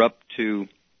move her up to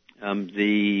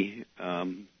the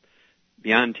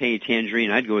Beyond Tangerine.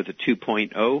 I'd go with the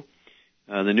 2.0.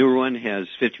 The newer one has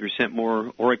 50%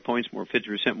 more auric points,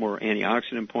 50% more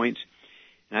antioxidant points.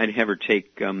 And I'd have her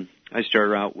take, I start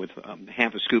her out with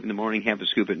half a scoop in the morning, half a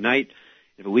scoop at night.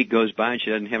 If a week goes by and she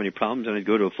doesn't have any problems, then I'd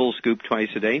go to a full scoop twice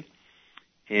a day.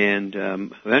 And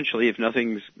eventually, if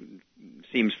nothing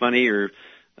seems funny or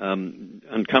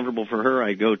uncomfortable for her,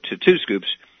 I'd go to 2 scoops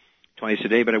twice a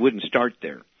day, but I wouldn't start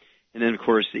there. And then, of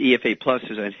course, the EFA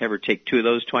Pluses, I'd have her take 2 of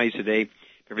those twice a day.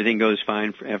 If everything goes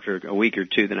fine after a week or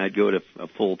 2, then I'd go to a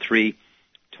full 3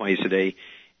 twice a day,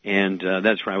 and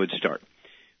that's where I would start.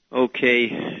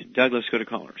 Okay, Doug, let's go to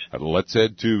callers. Let's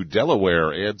head to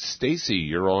Delaware. And Stacy,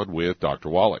 you're on with Dr.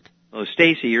 Wallach. Oh,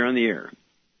 Stacy, you're on the air.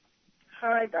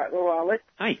 Hi, Dr. Wallach.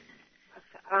 Hi.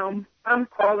 I'm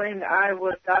calling. I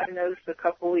was diagnosed a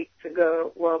couple weeks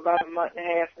ago, about a month and a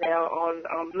half now,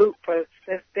 on lupus,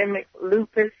 systemic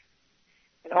lupus,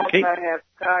 and also I have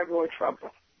thyroid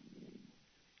trouble.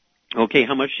 Okay,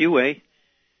 how much do you weigh?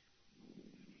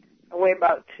 I weigh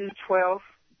about 212.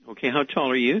 Okay, how tall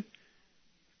are you?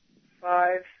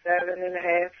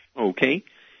 5'7.5". Okay,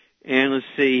 and let's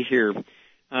see here.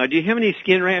 Do you have any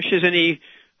skin rashes, any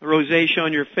rosacea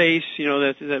on your face? You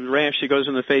know, that rash that goes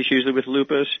on the face usually with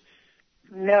lupus?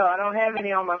 No, I don't have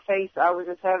any on my face. I was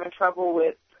just having trouble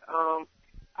with,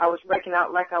 I was breaking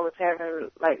out like I was having,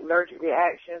 like, allergic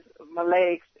reactions. My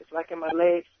legs, it's like in my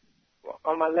legs,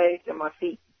 on my legs and my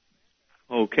feet.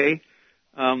 Okay.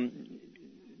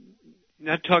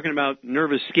 Not talking about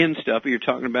nervous skin stuff, but you're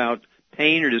talking about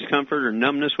pain or discomfort or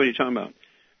numbness? What are you talking about?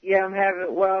 Yeah,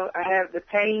 I have the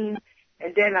pain,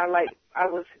 and then I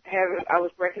was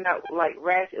breaking out like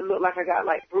rash. It looked like I got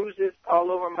like bruises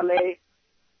all over my leg,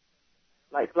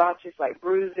 like blotches, like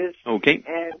bruises. Okay.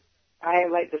 And I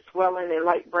had like the swelling and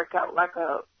like break out like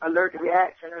a allergic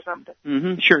reaction or something.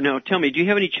 Mm-hmm. Sure. Now, tell me, do you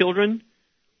have any children?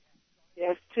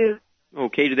 Yes, 2.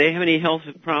 Okay. Do they have any health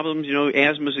problems? You know,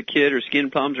 asthma as a kid, or skin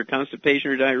problems, or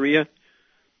constipation, or diarrhea?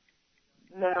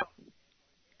 No.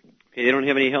 Okay. They don't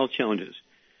have any health challenges.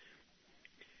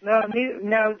 No,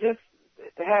 just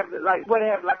to have like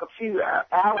a few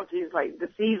allergies, like the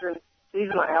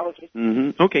seasonal allergies.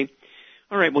 Mm-hmm. Okay.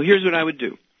 All right. Well, here's what I would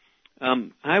do.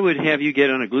 I would have you get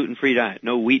on a gluten-free diet,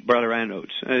 no wheat, barley, and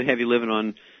oats. I'd have you living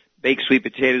on baked sweet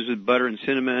potatoes with butter and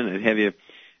cinnamon. I'd have you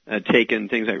taking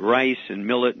things like rice and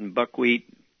millet and buckwheat,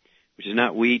 which is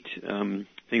not wheat,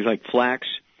 things like flax,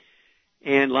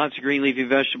 and lots of green leafy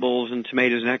vegetables and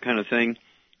tomatoes and that kind of thing.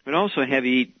 I'd also have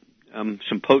you eat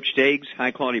some poached eggs,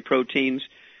 high-quality proteins.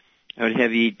 I would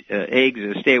have you eat eggs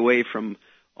and stay away from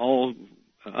all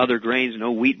other grains,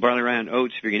 no wheat, barley, rye, and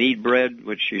oats. If you're going to eat bread,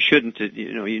 which you shouldn't,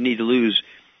 you need to lose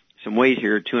some weight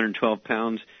here, 212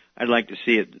 pounds. I'd like to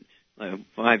see it 5'7".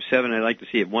 I'd like to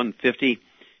see it 150.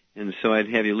 And so I'd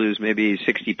have you lose maybe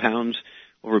 60 pounds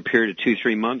over a period of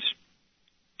 2-3 months.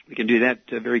 We can do that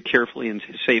very carefully and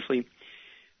safely.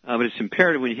 But it's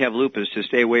imperative when you have lupus to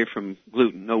stay away from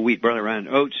gluten, no wheat, barley, rye, and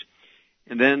oats.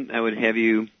 And then I would have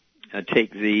you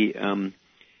take the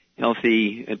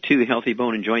two healthy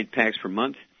bone and joint packs per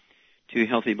month. 2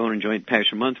 healthy bone and joint packs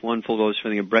per month, 1 full dose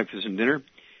for breakfast and dinner.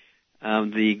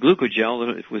 The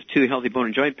glucogel with 2 healthy bone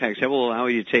and joint packs, that will allow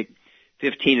you to take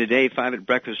 15 a day, 5 at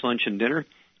breakfast, lunch, and dinner.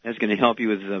 That's going to help you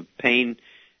with pain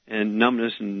and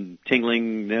numbness and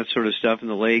tingling, that sort of stuff in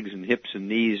the legs and hips and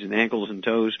knees and ankles and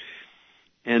toes.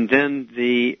 And then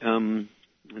the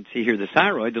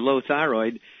thyroid, the low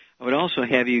thyroid, I would also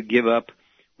have you give up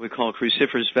what we call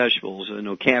cruciferous vegetables,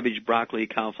 cabbage, broccoli,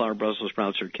 cauliflower, Brussels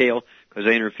sprouts, or kale, because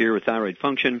they interfere with thyroid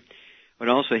function. I would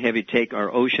also have you take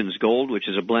our Ocean's Gold, which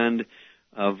is a blend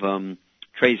of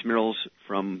trace minerals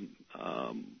from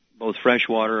both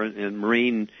freshwater and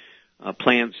marine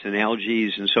plants and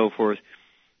algae and so forth.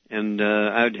 And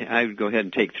I would go ahead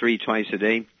and take 3 twice a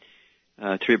day.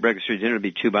 3 at breakfast, 3 at dinner would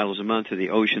be 2 bottles a month of the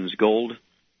Ocean's Gold.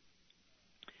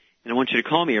 And I want you to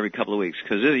call me every couple of weeks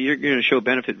because you're going to show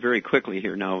benefit very quickly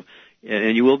here now.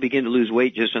 And you will begin to lose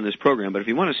weight just on this program. But if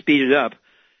you want to speed it up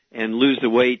and lose the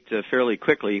weight fairly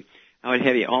quickly, I would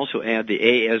have you also add the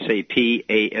ASAP,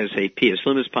 as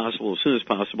slim as possible, as soon as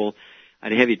possible.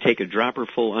 I'd have you take a dropper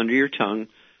full under your tongue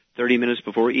 30 minutes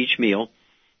before each meal.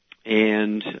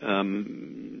 And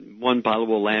 1 bottle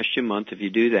will last you a month if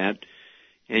you do that.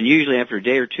 And usually after a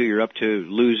day or 2, you're up to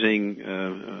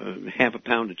losing half a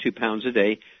pound to 2 pounds a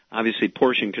day. Obviously,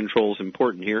 portion control is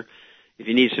important here. If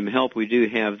you need some help, we do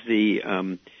have the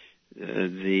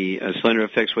Slender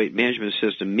Effects Weight Management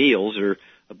System meals, or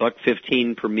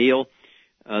 $1.15 per meal.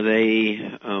 They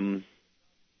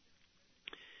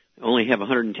only have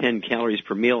 110 calories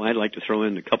per meal. I'd like to throw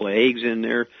in a couple of eggs in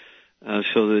there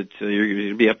so that you're going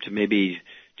to be up to maybe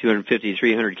 250,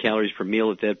 300 calories per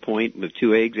meal at that point with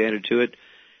 2 eggs added to it.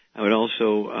 I would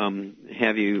also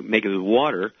have you make it with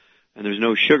water, and there's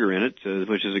no sugar in it,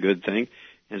 which is a good thing.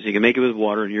 And so you can make it with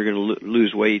water, and you're going to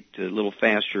lose weight a little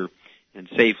faster and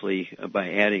safely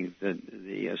by adding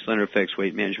the Slender Effects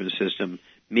Weight Management System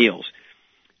meals.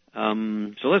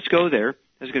 So let's go there.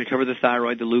 That's going to cover the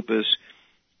thyroid, the lupus,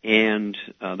 and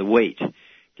the weight.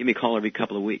 Give me a call every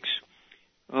couple of weeks.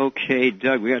 Okay,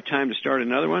 Doug, we got time to start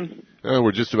another one?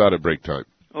 We're just about at break time.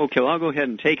 Okay, well, I'll go ahead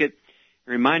and take it.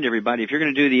 Remind everybody, if you're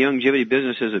going to do the longevity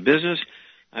business as a business,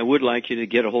 I would like you to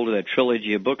get a hold of that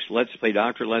trilogy of books, Let's Play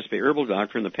Doctor, Let's Play Herbal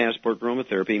Doctor, and the Passport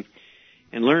Aromatherapy,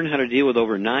 and learn how to deal with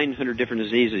over 900 different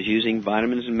diseases using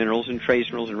vitamins and minerals and trace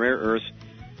minerals and rare earths,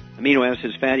 amino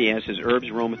acids, fatty acids, herbs,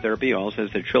 aromatherapy. Also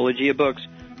has the trilogy of books,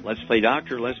 Let's Play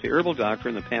Doctor, Let's Play Herbal Doctor,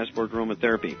 and the Passport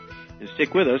Aromatherapy. And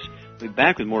stick with us. We'll be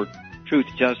back with more Truth,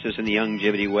 Justice, and the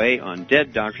Longevity Way on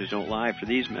Dead Doctors Don't Lie for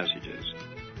these messages.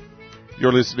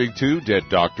 You're listening to Dead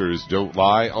Doctors Don't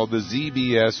Lie on the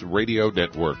ZBS Radio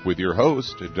Network with your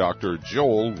host, Dr.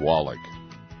 Joel Wallach.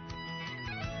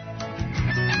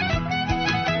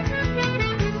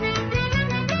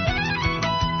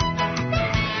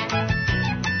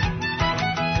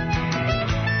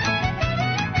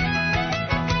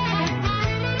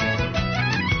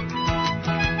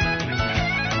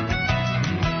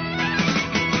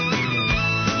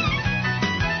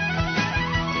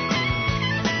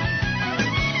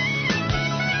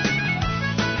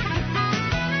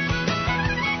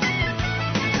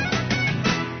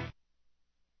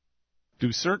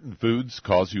 Do certain foods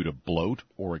cause you to bloat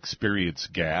or experience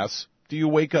gas? Do you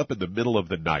wake up in the middle of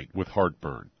the night with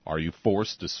heartburn? Are you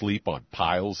forced to sleep on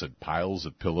piles and piles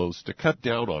of pillows to cut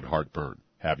down on heartburn?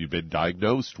 Have you been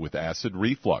diagnosed with acid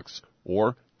reflux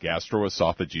or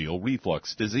gastroesophageal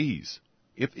reflux disease?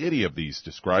 If any of these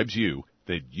describes you,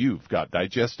 then you've got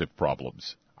digestive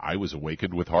problems. I was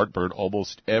awakened with heartburn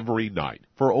almost every night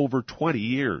for over 20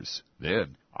 years.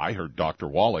 Then I heard Dr.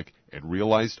 Wallach and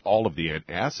realized all of the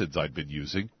antacids I'd been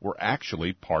using were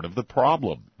actually part of the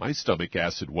problem. My stomach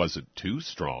acid wasn't too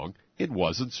strong. It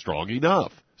wasn't strong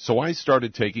enough. So I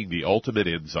started taking the Ultimate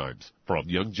Enzymes from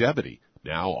Longevity.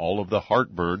 Now all of the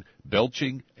heartburn,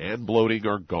 belching, and bloating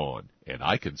are gone, and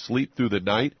I can sleep through the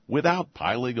night without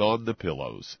piling on the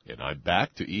pillows. And I'm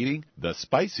back to eating the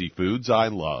spicy foods I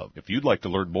love. If you'd like to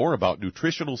learn more about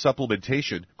nutritional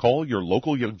supplementation, call your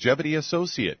local Longevity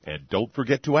associate, and don't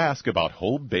forget to ask about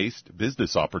home-based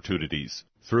business opportunities.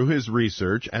 Through his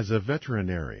research as a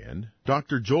veterinarian,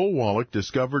 Dr. Joel Wallach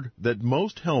discovered that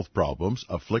most health problems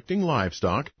afflicting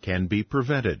livestock can be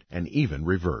prevented and even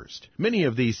reversed. Many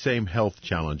of these same health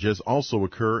challenges also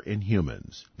occur in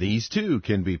humans. These too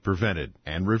can be prevented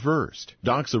and reversed.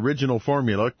 Doc's original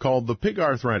formula, called the pig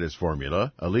arthritis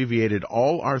formula, alleviated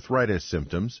all arthritis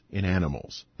symptoms in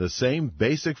animals. The same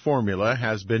basic formula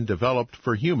has been developed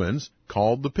for humans,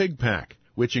 called the Pig Pack,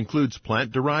 which includes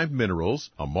plant-derived minerals,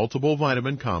 a multiple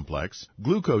vitamin complex,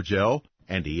 glucogel,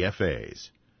 and EFAs.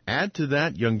 Add to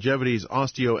that Youngevity's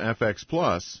OsteoFX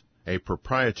Plus, a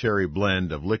proprietary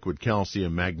blend of liquid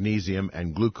calcium, magnesium,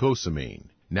 and glucosamine.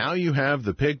 Now you have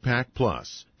the Pig Pack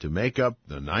Plus to make up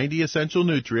the 90 essential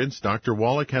nutrients Dr.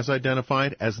 Wallach has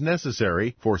identified as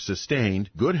necessary for sustained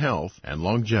good health and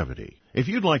longevity. If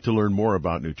you'd like to learn more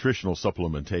about nutritional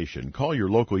supplementation, call your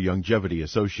local Youngevity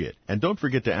associate, and don't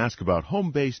forget to ask about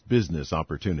home-based business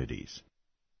opportunities.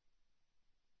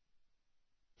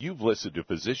 You've listened to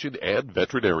physician and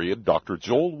veterinarian Dr.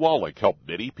 Joel Wallach help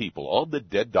many people on the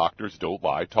Dead Doctors Don't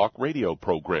Lie talk radio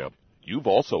program. You've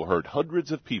also heard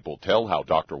hundreds of people tell how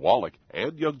Dr. Wallach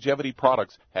and Youngevity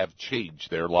products have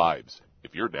changed their lives.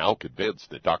 If you're now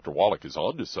convinced that Dr. Wallach is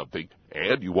onto something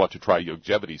and you want to try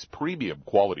Youngevity's premium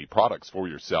quality products for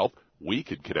yourself, we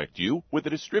can connect you with a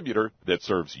distributor that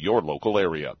serves your local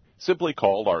area. Simply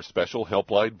call our special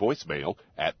helpline voicemail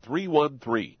at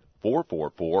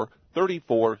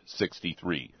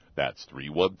 313-444-3463. That's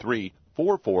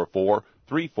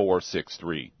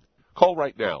 313-444-3463. Call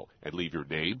right now and leave your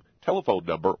name, telephone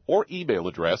number, or email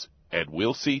address, and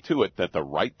we'll see to it that the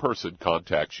right person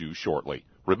contacts you shortly.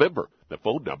 Remember, the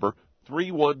phone number,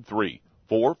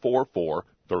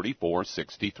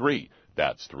 313-444-3463.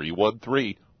 That's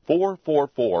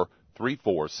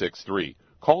 313-444-3463.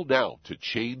 Call now to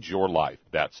change your life.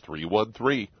 That's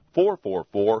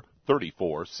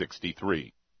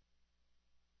 313-444-3463.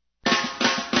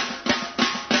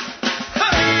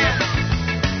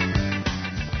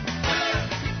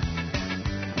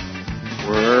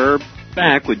 We're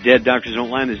back with Dead Doctors Don't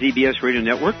Lie on the ZBS Radio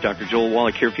Network. Dr. Joel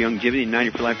Wallach here for Youngevity and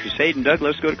 90 for Life Crusade. And Doug,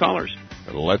 let's go to callers.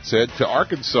 Let's head to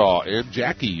Arkansas. And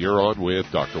Jackie, you're on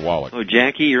with Dr. Wallach. Oh,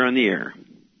 Jackie, you're on the air.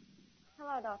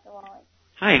 Hello, Dr. Wallach.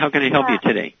 Hi, how can I help you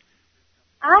today?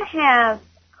 I have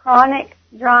chronic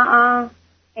dry eye,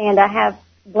 and I have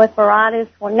blepharitis.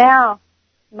 Well, now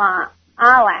my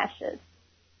eyelashes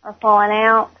are falling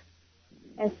out,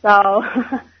 and so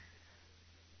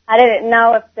I didn't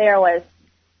know if there was.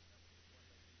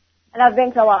 And I've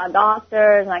been to a lot of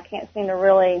doctors, and I can't seem to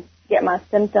really get my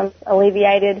symptoms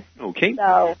alleviated. Okay.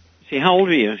 So, see, how old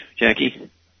are you, Jackie?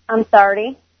 I'm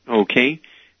 30. Okay.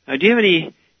 Do you have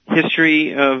any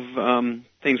history of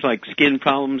things like skin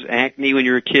problems, acne when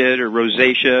you were a kid, or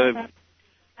rosacea?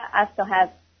 I still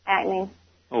have acne.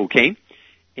 Okay.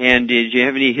 And did you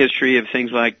have any history of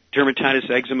things like dermatitis,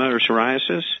 eczema, or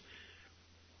psoriasis?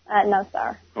 No,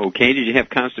 sir. Okay. Did you have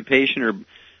constipation or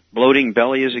bloating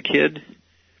belly as a kid?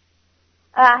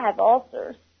 I have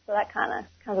ulcers, so that kind of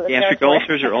comes with the gastric territory.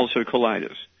 ulcers or ulcer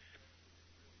colitis?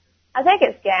 I think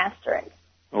it's gastric.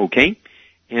 Okay.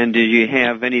 And did you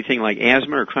have anything like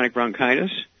asthma or chronic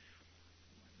bronchitis?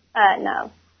 No.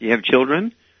 Do you have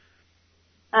children?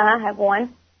 I have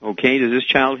one. Okay. Does this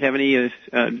child have any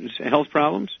health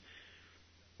problems?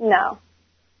 No.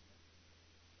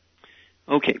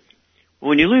 Okay. Well,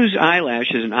 when you lose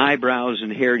eyelashes and eyebrows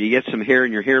and hair, do you get some hair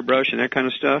in your hairbrush and that kind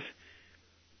of stuff?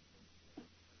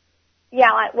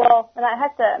 Yeah, when I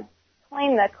have to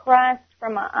clean the crust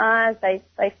from my eyes, they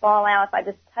fall out. If I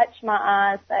just touch my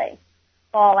eyes, they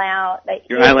fall out.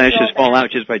 Your eyelashes fall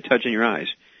out just by touching your eyes?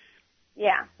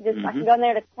 Yeah, just I can go in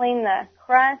there to clean the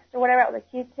crust or whatever out with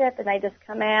a Q-tip, and they just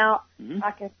come out. Mm-hmm.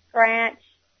 I can scratch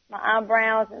my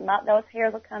eyebrows, and those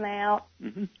hairs will come out.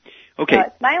 Mm-hmm. Okay. So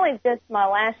it's mainly just my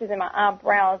lashes and my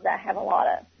eyebrows that have a lot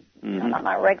of, not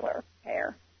my regular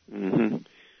hair. Mm-hmm.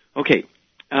 Okay.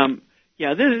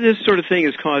 Yeah, this sort of thing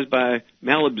is caused by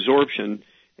malabsorption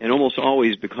and almost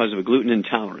always because of a gluten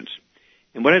intolerance.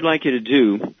 And what I'd like you to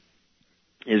do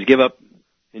is give up,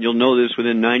 and you'll know this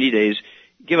within 90 days,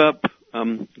 give up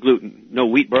gluten. No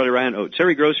wheat, barley, rye, and oats.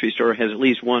 Every grocery store has at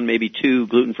least one, maybe two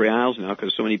gluten-free aisles now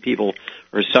because so many people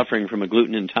are suffering from a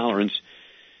gluten intolerance.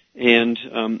 And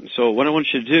so what I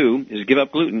want you to do is give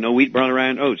up gluten. No wheat, barley, rye,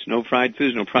 and oats. No fried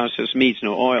foods, no processed meats,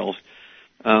 no oils,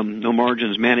 no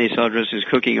margarines, mayonnaise, salad dressings,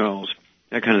 cooking oils,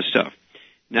 that kind of stuff.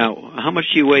 Now, how much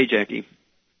do you weigh, Jackie?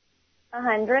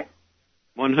 100.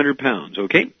 100 pounds,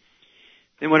 okay.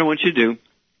 Then what I want you to do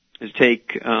is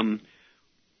take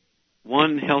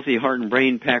one healthy heart and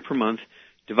brain pack per month,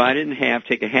 divide it in half,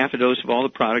 take a half a dose of all the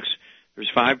products. There's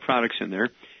 5 products in there.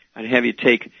 I'd have you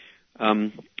take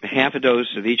a half a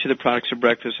dose of each of the products at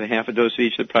breakfast, a half a dose of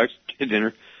each of the products at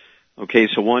dinner. Okay,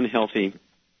 so one healthy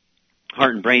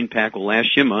heart and brain pack will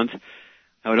last you a month.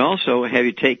 I would also have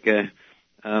you take 2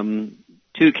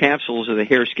 capsules of the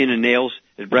hair, skin, and nails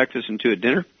at breakfast and 2 at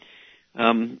dinner.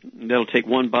 That'll take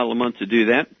 1 bottle a month to do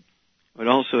that. I would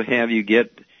also have you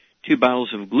get 2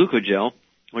 bottles of glucogel.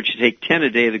 I want you to take 10 a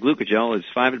day of the glucogel. It's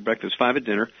 5 at breakfast, 5 at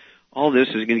dinner. All this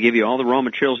is going to give you all the raw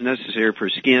materials necessary for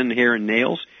skin, hair, and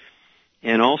nails.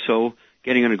 And also,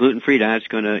 getting on a gluten-free diet is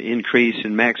going to increase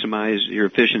and maximize your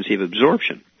efficiency of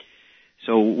absorption.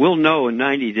 So we'll know in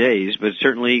 90 days, but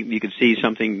certainly you could see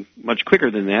something much quicker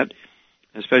than that,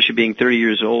 especially being 30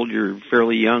 years old. You're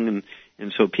fairly young,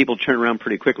 and so people turn around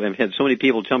pretty quickly. I've had so many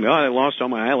people tell me, I lost all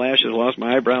my eyelashes, lost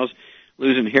my eyebrows,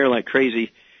 losing hair like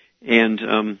crazy,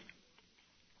 and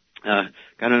got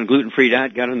on a gluten-free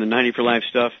diet, got on the 90 for Life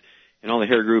stuff, and all the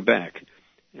hair grew back.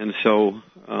 And so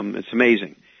it's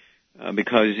amazing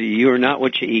because you're not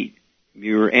what you eat.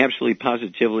 You're absolutely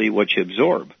positively what you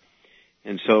absorb.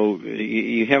 And so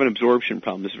you have an absorption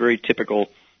problem. It's very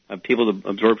typical of people that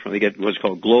absorb from. They get what's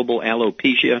called global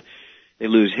alopecia. They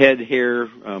lose head hair,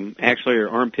 axillary or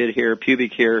armpit hair,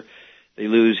 pubic hair. They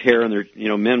lose hair on their,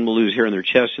 men will lose hair on their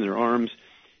chest and their arms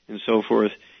and so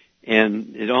forth.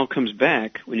 And it all comes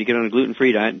back when you get on a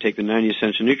gluten-free diet and take the 90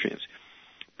 essential nutrients.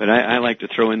 But I like to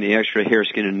throw in the extra hair,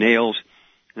 skin, and nails.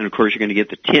 And, of course, you're going to get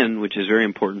the tin, which is very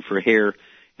important for hair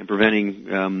and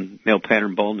preventing male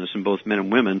pattern baldness in both men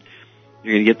and women.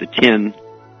 You're going to get the tin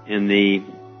in the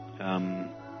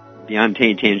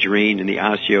Ontane Tangerine and the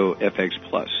Osteo FX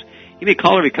Plus. Give me a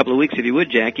call every couple of weeks if you would,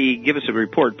 Jackie. Give us a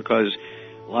report because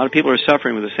a lot of people are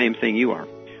suffering with the same thing you are.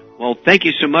 Well, thank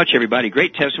you so much, everybody.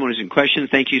 Great testimonies and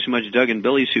questions. Thank you so much, Doug and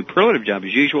Billy. Superlative job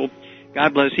as usual.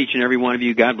 God bless each and every one of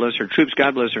you. God bless our troops.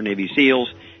 God bless our Navy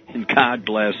SEALs. And God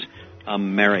bless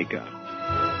America.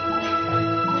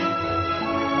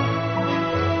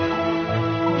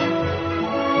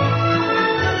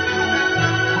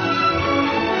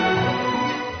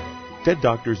 Dead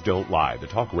Doctors Don't Lie, the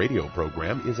talk radio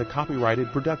program, is a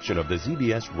copyrighted production of the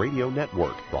ZBS Radio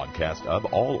Network. Broadcast of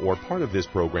all or part of this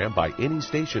program by any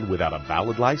station without a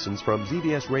valid license from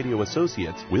ZBS Radio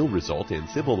Associates will result in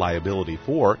civil liability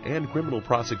for and criminal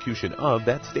prosecution of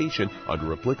that station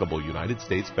under applicable United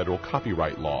States federal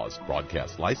copyright laws.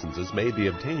 Broadcast licenses may be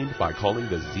obtained by calling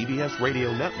the ZBS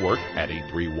Radio Network at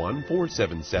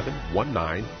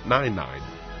 831-477-1999.